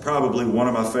 That's probably one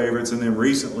of my favorites. And then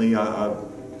recently I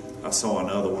saw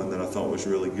another one that I thought was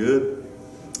really good.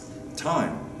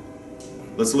 Time.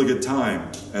 Let's look at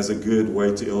time as a good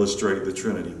way to illustrate the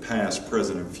Trinity, past,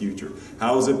 present, and future.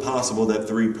 How is it possible that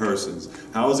three persons,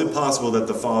 how is it possible that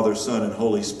the Father, Son, and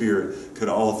Holy Spirit could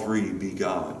all three be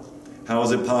God? How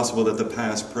is it possible that the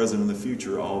past, present, and the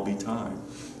future all be time?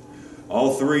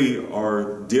 All three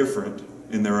are different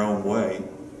in their own way,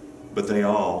 but they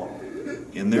all,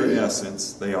 in their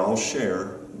essence, they all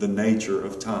share the nature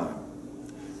of time.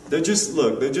 They're just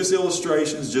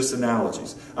illustrations, just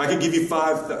analogies. I could give you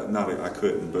I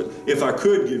couldn't, but if I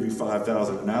could give you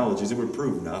 5,000 analogies, it would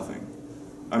prove nothing.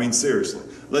 I mean, seriously,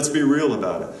 let's be real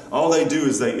about it. All they do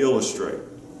is they illustrate.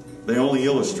 They only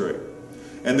illustrate.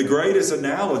 And the greatest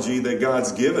analogy that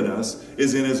God's given us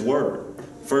is in his word.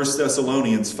 1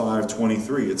 Thessalonians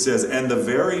 5:23, it says, "And the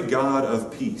very God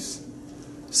of peace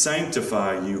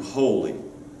sanctify you wholly.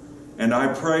 And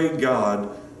I pray, God,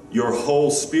 your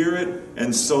whole spirit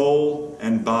and soul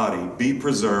and body be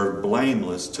preserved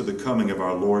blameless to the coming of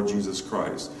our Lord Jesus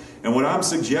Christ." And what I'm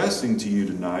suggesting to you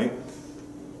tonight,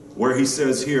 where he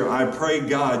says here, "I pray,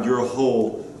 God, your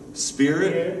whole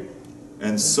spirit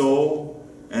and soul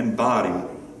and body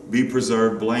be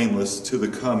preserved blameless to the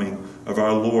coming of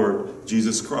our Lord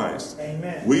Jesus Christ."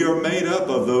 Amen. We are made up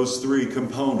of those three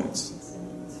components.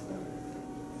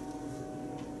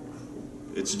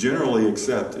 It's generally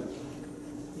accepted.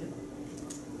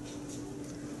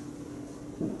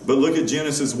 But look at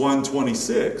Genesis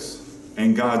 1:26.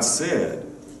 And God said,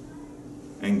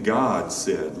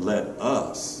 let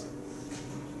us.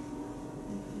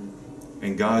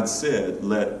 And God said,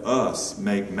 let us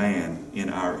make man in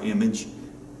our image,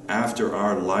 after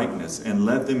our likeness, and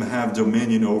let them have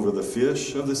dominion over the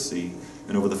fish of the sea,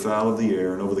 and over the fowl of the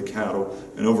air, and over the cattle,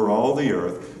 and over all the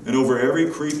earth, and over every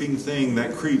creeping thing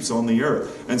that creeps on the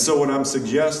earth. And so what I'm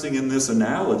suggesting in this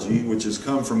analogy, which has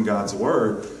come from God's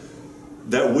word,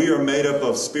 that we are made up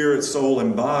of spirit, soul,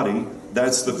 and body.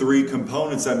 That's the three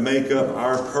components that make up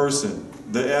our person,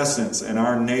 the essence and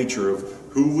our nature of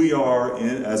who we are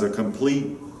as a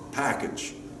complete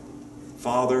package.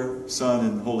 Father, Son,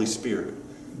 and Holy Spirit,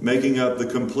 making up the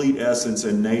complete essence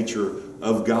and nature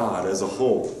of God as a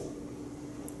whole.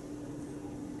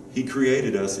 He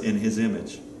created us in his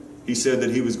image. He said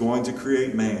that he was going to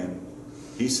create man.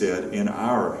 He said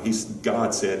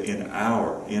God said in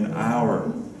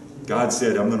our. God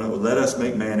said, I'm going to let us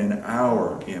make man in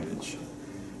our image.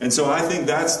 And so I think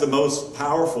that's the most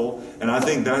powerful, and I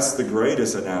think that's the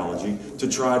greatest analogy to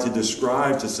try to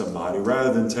describe to somebody,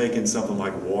 rather than taking something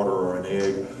like water or an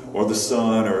egg or the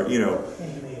sun or,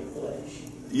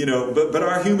 but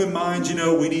our human minds,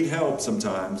 we need help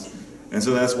sometimes. And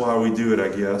so that's why we do it, I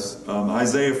guess.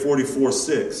 Isaiah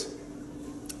 44:6.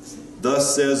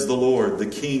 Thus says the Lord, the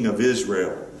King of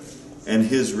Israel and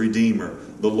his Redeemer,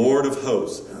 the Lord of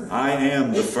hosts. I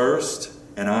am the first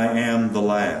and I am the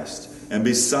last. And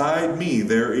beside me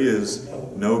there is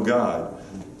no God.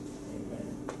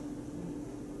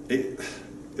 It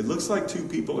looks like two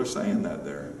people are saying that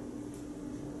there.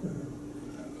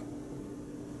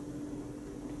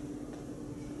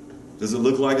 Does it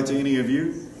look like it to any of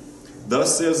you?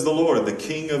 Thus says the Lord, the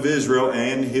King of Israel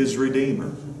and his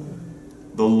Redeemer,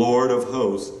 the Lord of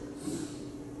hosts.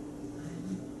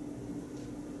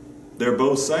 They're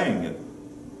both saying it.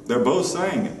 They're both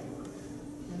saying it.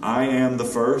 I am the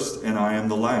first and I am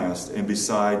the last, and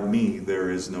beside me there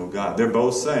is no God. They're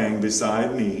both saying,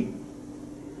 beside me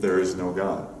there is no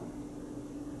God.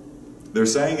 They're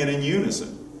saying it in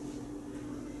unison.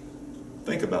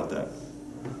 Think about that.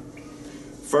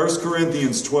 1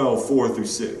 Corinthians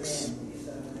 12:4-6.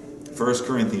 1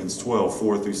 Corinthians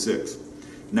 12:4-6.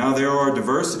 Now there are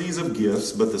diversities of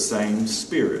gifts, but the same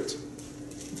Spirit.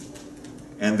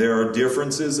 And there are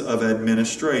differences of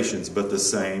administrations, but the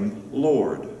same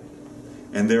Lord.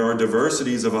 And there are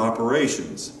diversities of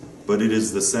operations, but it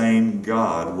is the same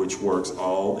God which works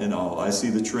all in all. I see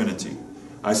the Trinity.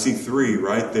 I see three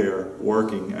right there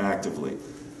working actively.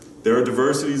 There are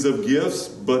diversities of gifts,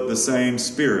 but the same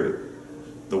Spirit.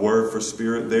 The word for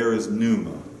Spirit there is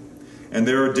pneuma. And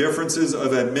there are differences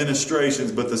of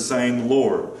administrations, but the same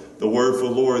Lord. The word for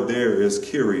Lord there is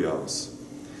Kyrios.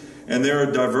 And there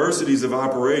are diversities of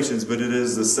operations, but it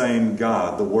is the same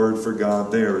God. The word for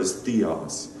God there is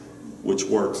Theos, which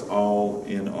works all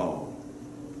in all.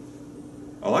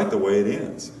 I like the way it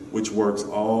ends, which works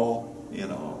all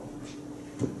in all.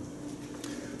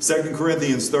 2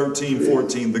 Corinthians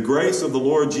 13:14. The grace of the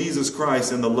Lord Jesus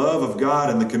Christ and the love of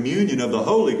God and the communion of the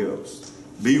Holy Ghost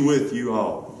be with you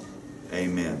all.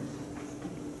 Amen.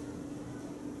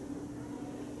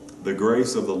 The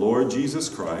grace of the Lord Jesus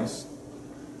Christ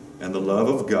and the love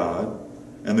of God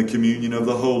and the communion of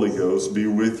the Holy Ghost be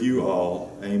with you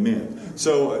all. Amen.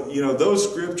 So, those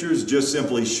scriptures just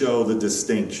simply show the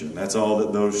distinction. That's all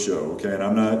that those show, okay? And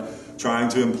I'm not trying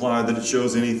to imply that it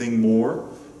shows anything more,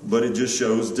 but it just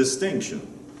shows distinction.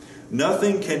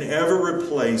 Nothing can ever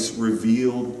replace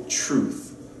revealed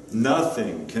truth.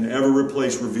 Nothing can ever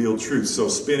replace revealed truth. So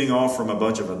spinning off from a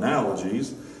bunch of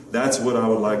analogies, that's what I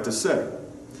would like to say.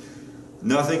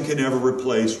 Nothing can ever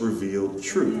replace revealed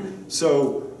truth.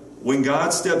 So when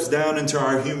God steps down into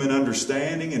our human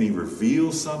understanding and He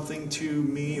reveals something to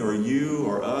me or you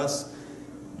or us,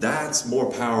 that's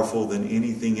more powerful than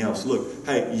anything else. Look,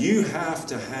 hey, you have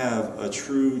to have a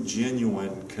true,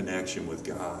 genuine connection with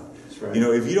God. That's right.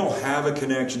 If you don't have a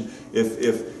connection,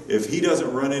 if He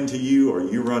doesn't run into you or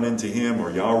you run into Him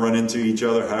or y'all run into each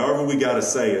other, however we got to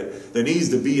say it, there needs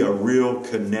to be a real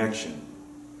connection.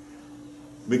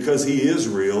 Because He is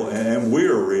real and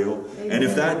we're real. Amen. And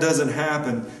if that doesn't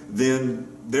happen, then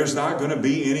there's not going to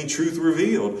be any truth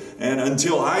revealed. And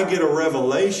until I get a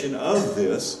revelation of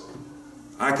this,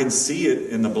 I can see it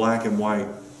in the black and white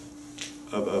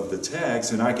of the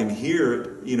text, and I can hear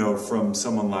it, from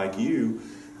someone like you.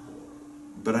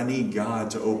 But I need God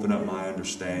to open up my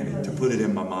understanding, to put it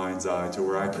in my mind's eye, to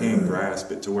where I can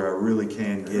grasp it, to where I really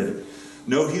can get it.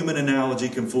 No human analogy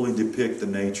can fully depict the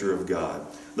nature of God.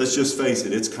 Let's just face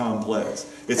it, it's complex.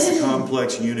 It's the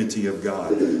complex unity of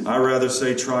God. I rather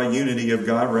say triunity of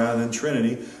God rather than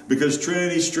Trinity, because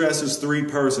Trinity stresses three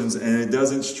persons and it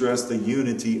doesn't stress the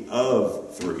unity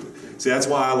of three. See, that's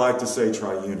why I like to say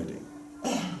triunity.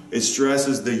 It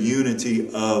stresses the unity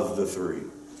of the three.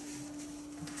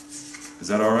 Is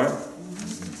that all right?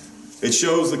 It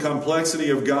shows the complexity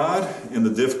of God and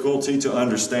the difficulty to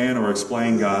understand or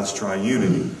explain God's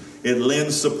triunity. It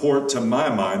lends support to my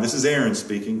mind. This is Aaron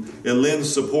speaking. It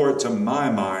lends support to my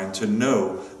mind to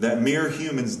know that mere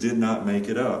humans did not make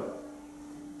it up.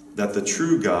 That the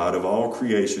true God of all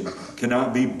creation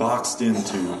cannot be boxed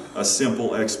into a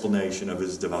simple explanation of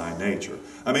His divine nature.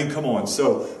 I mean, come on.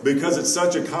 So, because it's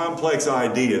such a complex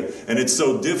idea and it's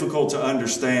so difficult to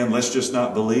understand, let's just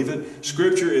not believe it.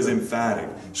 Scripture is emphatic.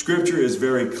 Scripture is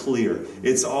very clear.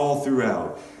 It's all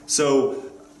throughout. So,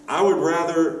 I would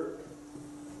rather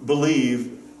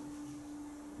believe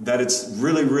that it's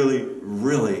really, really,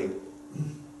 really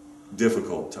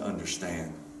difficult to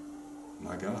understand.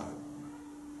 My God.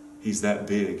 He's that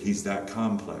big. He's that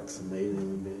complex.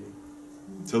 Amazingly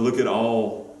big. To look at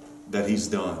all that He's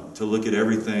done, to look at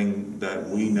everything that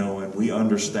we know and we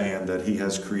understand that He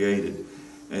has created,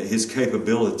 His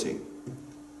capability.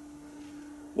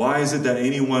 Why is it that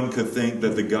anyone could think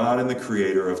that the God and the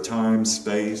Creator of time,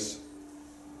 space,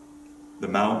 the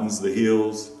mountains, the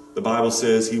hills, the Bible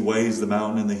says He weighs the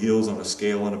mountain and the hills on a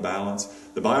scale and a balance.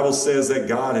 The Bible says that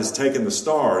God has taken the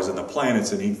stars and the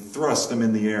planets and He thrust them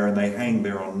in the air and they hang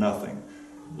there on nothing,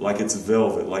 like it's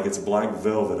velvet, like it's black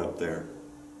velvet up there.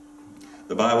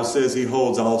 The Bible says He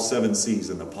holds all 7 seas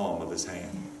in the palm of His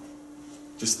hand.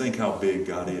 Just think how big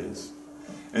God is.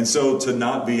 And so to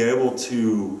not be able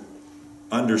to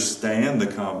understand the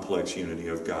complex unity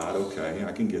of God, okay,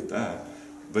 I can get that.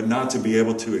 But not to be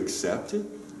able to accept it?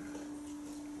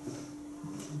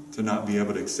 To not be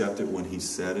able to accept it when He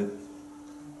said it?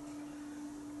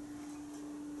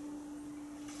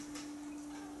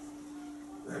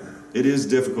 It is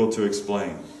difficult to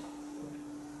explain.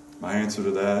 My answer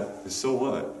to that is, so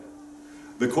what?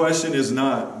 The question is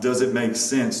not, does it make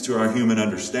sense to our human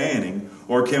understanding,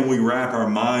 or can we wrap our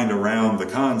mind around the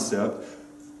concept?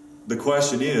 The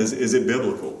question is it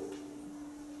biblical?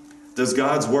 Does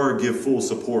God's Word give full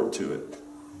support to it?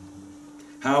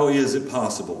 How is it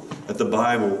possible that the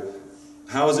Bible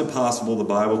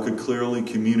could clearly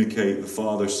communicate the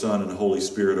Father, Son, and Holy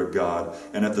Spirit of God,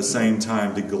 and at the same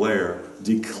time declare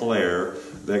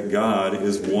that God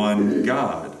is one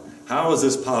God? How is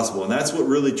this possible? And that's what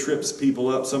really trips people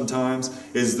up sometimes,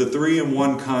 is the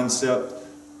 3-in-1 concept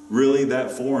really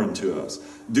that foreign to us.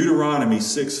 Deuteronomy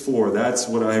 6:4, that's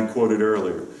what I had quoted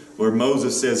earlier, where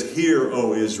Moses says, "Hear,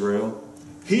 O Israel,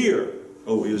 hear,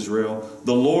 O Israel,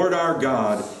 the Lord our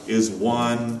God is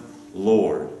one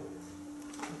Lord."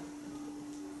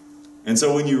 And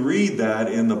so when you read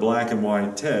that in the black and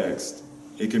white text,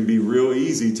 it can be real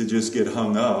easy to just get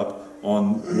hung up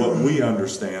on what we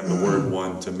understand the word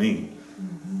one to mean.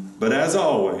 But as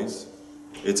always,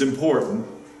 it's important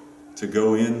to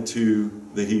go into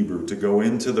the Hebrew, to go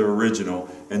into the original,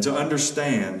 and to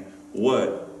understand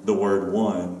what the word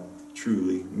one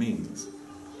truly means.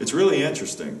 It's really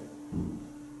interesting.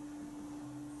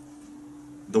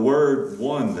 The word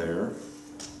one there,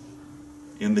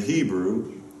 in the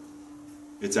Hebrew,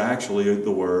 it's actually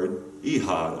the word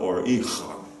ihad or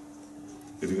ichad.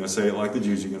 If you're going to say it like the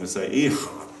Jews, you're going to say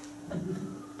ichad.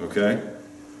 Okay?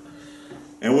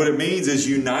 And what it means is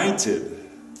united.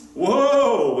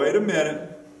 Whoa, wait a minute.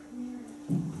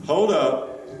 Hold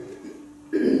up.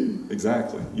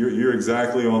 Exactly. You're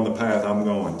exactly on the path I'm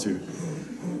going to.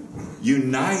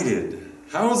 United.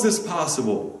 How is this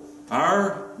possible?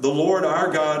 The Lord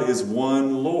our God is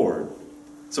one Lord.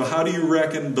 So how do you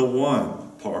reckon the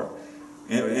one part?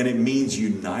 And it means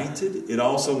united. It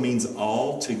also means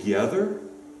all together.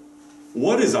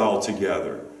 What is all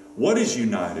together? What is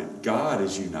united? God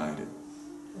is united.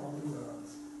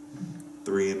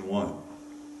 3-in-1.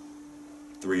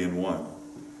 3-in-1.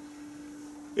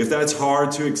 If that's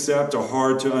hard to accept or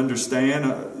hard to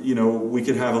understand, we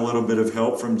could have a little bit of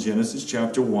help from Genesis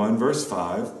chapter 1, verse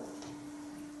 5.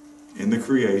 In the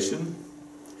creation,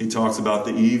 He talks about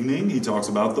the evening. He talks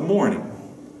about the morning.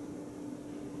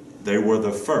 They were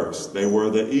the first. They were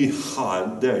the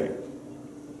Ihad day.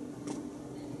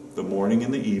 The morning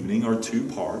and the evening are 2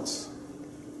 parts.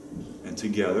 And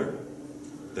together,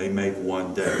 they make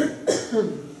one day.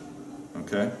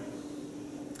 Okay?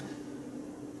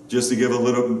 Just to give a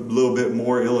little bit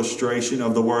more illustration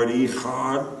of the word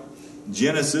Ihad,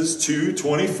 Genesis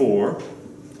 2:24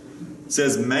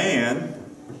 says man,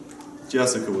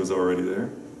 Jessica was already there,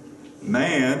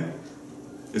 man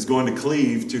is going to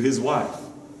cleave to his wife.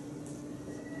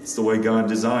 It's the way God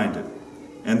designed it.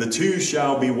 And the 2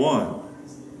 shall be one.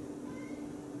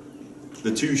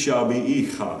 The 2 shall be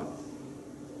Ihad.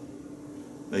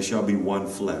 They shall be one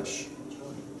flesh.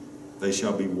 They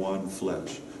shall be one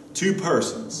flesh. 2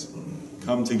 persons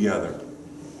come together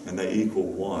and they equal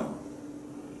one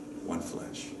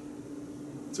flesh.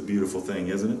 It's a beautiful thing,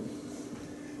 isn't it?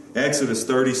 Exodus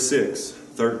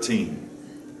 36:13.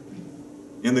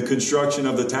 In the construction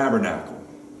of the tabernacle,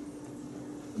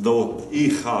 the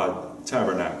Ihad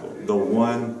tabernacle, the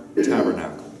one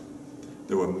tabernacle,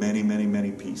 there were many, many,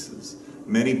 many pieces.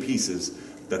 Many pieces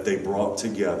that they brought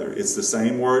together. It's the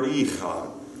same word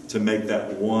Ihad to make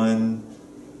that one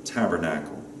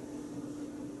tabernacle.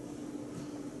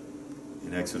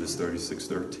 In Exodus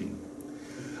 36:13.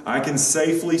 I can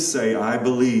safely say I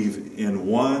believe in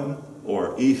one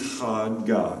or Ihad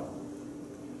God.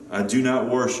 I do not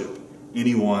worship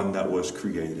anyone that was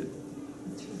created.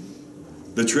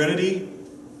 The Trinity,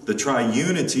 the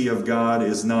triunity of God,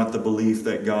 is not the belief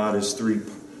that God is 3,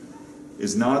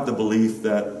 is not the belief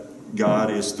that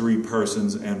God is three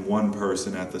persons and one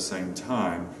person at the same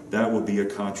time. That would be a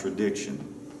contradiction.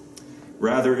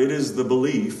 Rather, it is the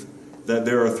belief that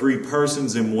there are three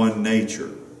persons in one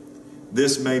nature.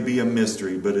 This may be a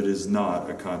mystery, but it is not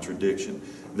a contradiction.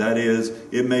 That is,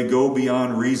 it may go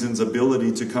beyond reason's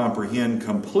ability to comprehend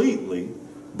completely,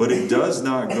 but it does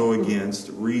not go against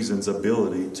reason's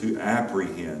ability to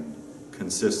apprehend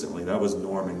consistently. That was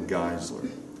Norman Geisler.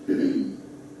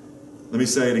 Let me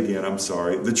say it again, I'm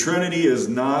sorry. The Trinity is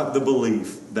not the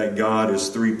belief that God is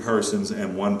three persons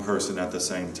and one person at the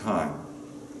same time.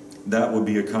 That would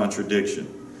be a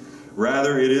contradiction.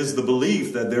 Rather, it is the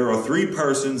belief that there are three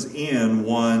persons in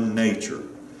one nature.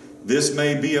 This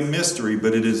may be a mystery,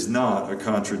 but it is not a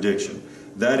contradiction.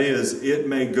 That is, it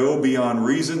may go beyond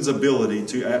reason's ability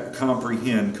to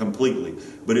comprehend completely,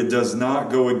 but it does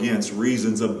not go against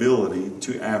reason's ability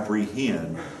to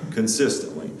apprehend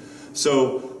consistently.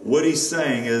 So, what he's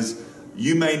saying is,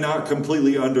 you may not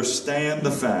completely understand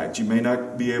the fact, you may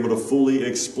not be able to fully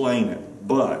explain it,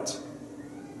 but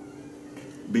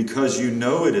because you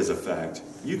know it is a fact,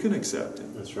 you can accept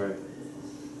it. That's right.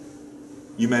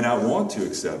 You may not want to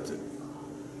accept it.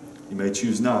 You may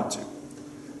choose not to.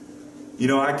 You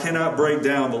know, I cannot break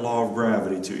down the law of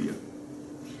gravity to you.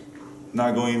 I'm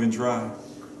not going to even try.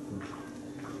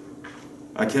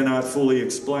 I cannot fully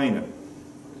explain it.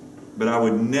 But I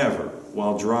would never,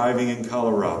 while driving in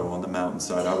Colorado on the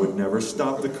mountainside, I would never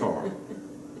stop the car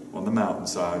on the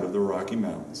mountainside of the Rocky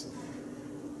Mountains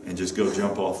and just go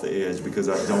jump off the edge because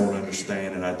I don't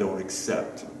understand and I don't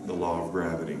accept the law of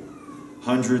gravity.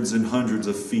 Hundreds and hundreds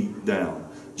of feet down,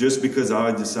 just because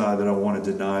I decide that I want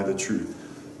to deny the truth.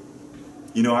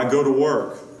 You know, I go to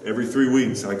work every 3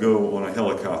 weeks. I go on a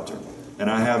helicopter, and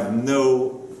I have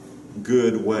no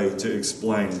good way to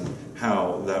explain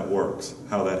how that works,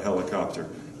 how that helicopter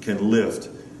can lift.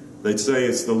 They'd say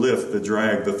it's the lift, the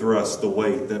drag, the thrust, the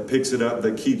weight that picks it up,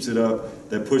 that keeps it up,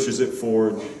 that pushes it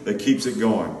forward, that keeps it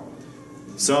going.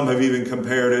 Some have even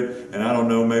compared it, and I don't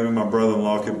know, maybe my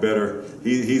brother-in-law could better.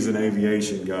 He's an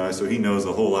aviation guy, so he knows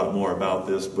a whole lot more about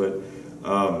this, but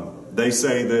they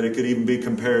say that it could even be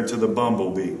compared to the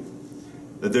bumblebee.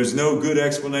 That there's no good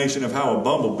explanation of how a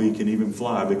bumblebee can even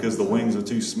fly because the wings are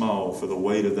too small for the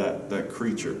weight of that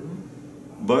creature.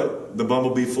 But the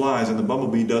bumblebee flies, and the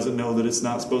bumblebee doesn't know that it's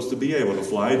not supposed to be able to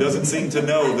fly. It doesn't seem to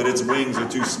know that its wings are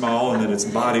too small and that its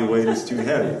body weight is too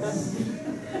heavy.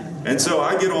 And so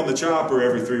I get on the chopper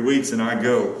every 3 weeks and I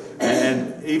go.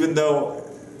 And even though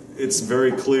it's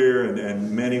very clear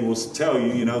and many will tell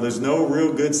you, you know, there's no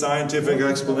real good scientific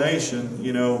explanation,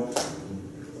 you know.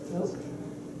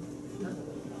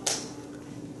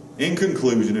 In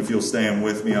conclusion, if you'll stand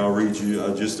with me, I'll read you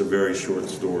just a very short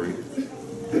story.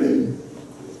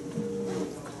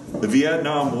 The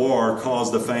Vietnam War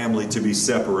caused the family to be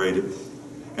separated,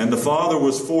 and the father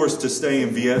was forced to stay in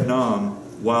Vietnam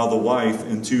while the wife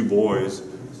and 2 boys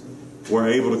were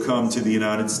able to come to the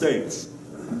United States.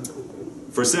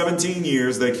 For 17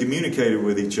 years, they communicated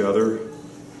with each other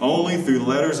only through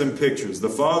letters and pictures. The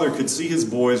father could see his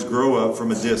boys grow up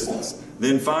from a distance.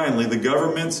 Then finally, the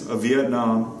governments of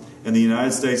Vietnam and the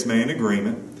United States made an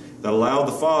agreement that allowed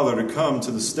the father to come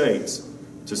to the States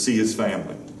to see his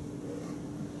family.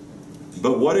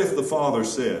 But what if the father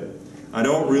said, I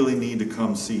don't really need to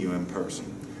come see you in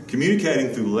person? Communicating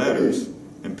through letters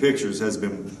and pictures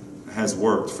has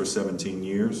worked for 17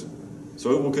 years,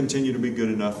 so it will continue to be good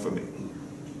enough for me.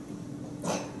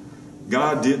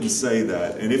 God didn't say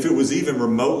that. And if it was even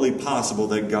remotely possible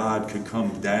that God could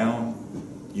come down,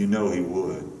 you know he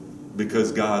would.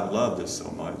 Because God loved us so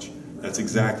much. That's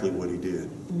exactly what he did.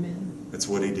 Amen. That's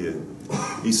what he did.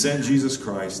 He sent Jesus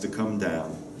Christ to come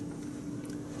down,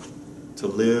 to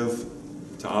live,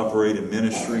 to operate in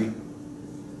ministry,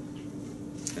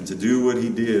 and to do what he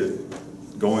did,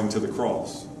 going to the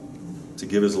cross, to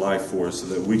give his life for us so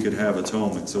that we could have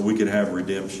atonement, so we could have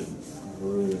redemption.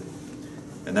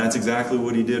 And that's exactly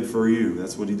what he did for you.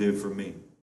 That's what he did for me.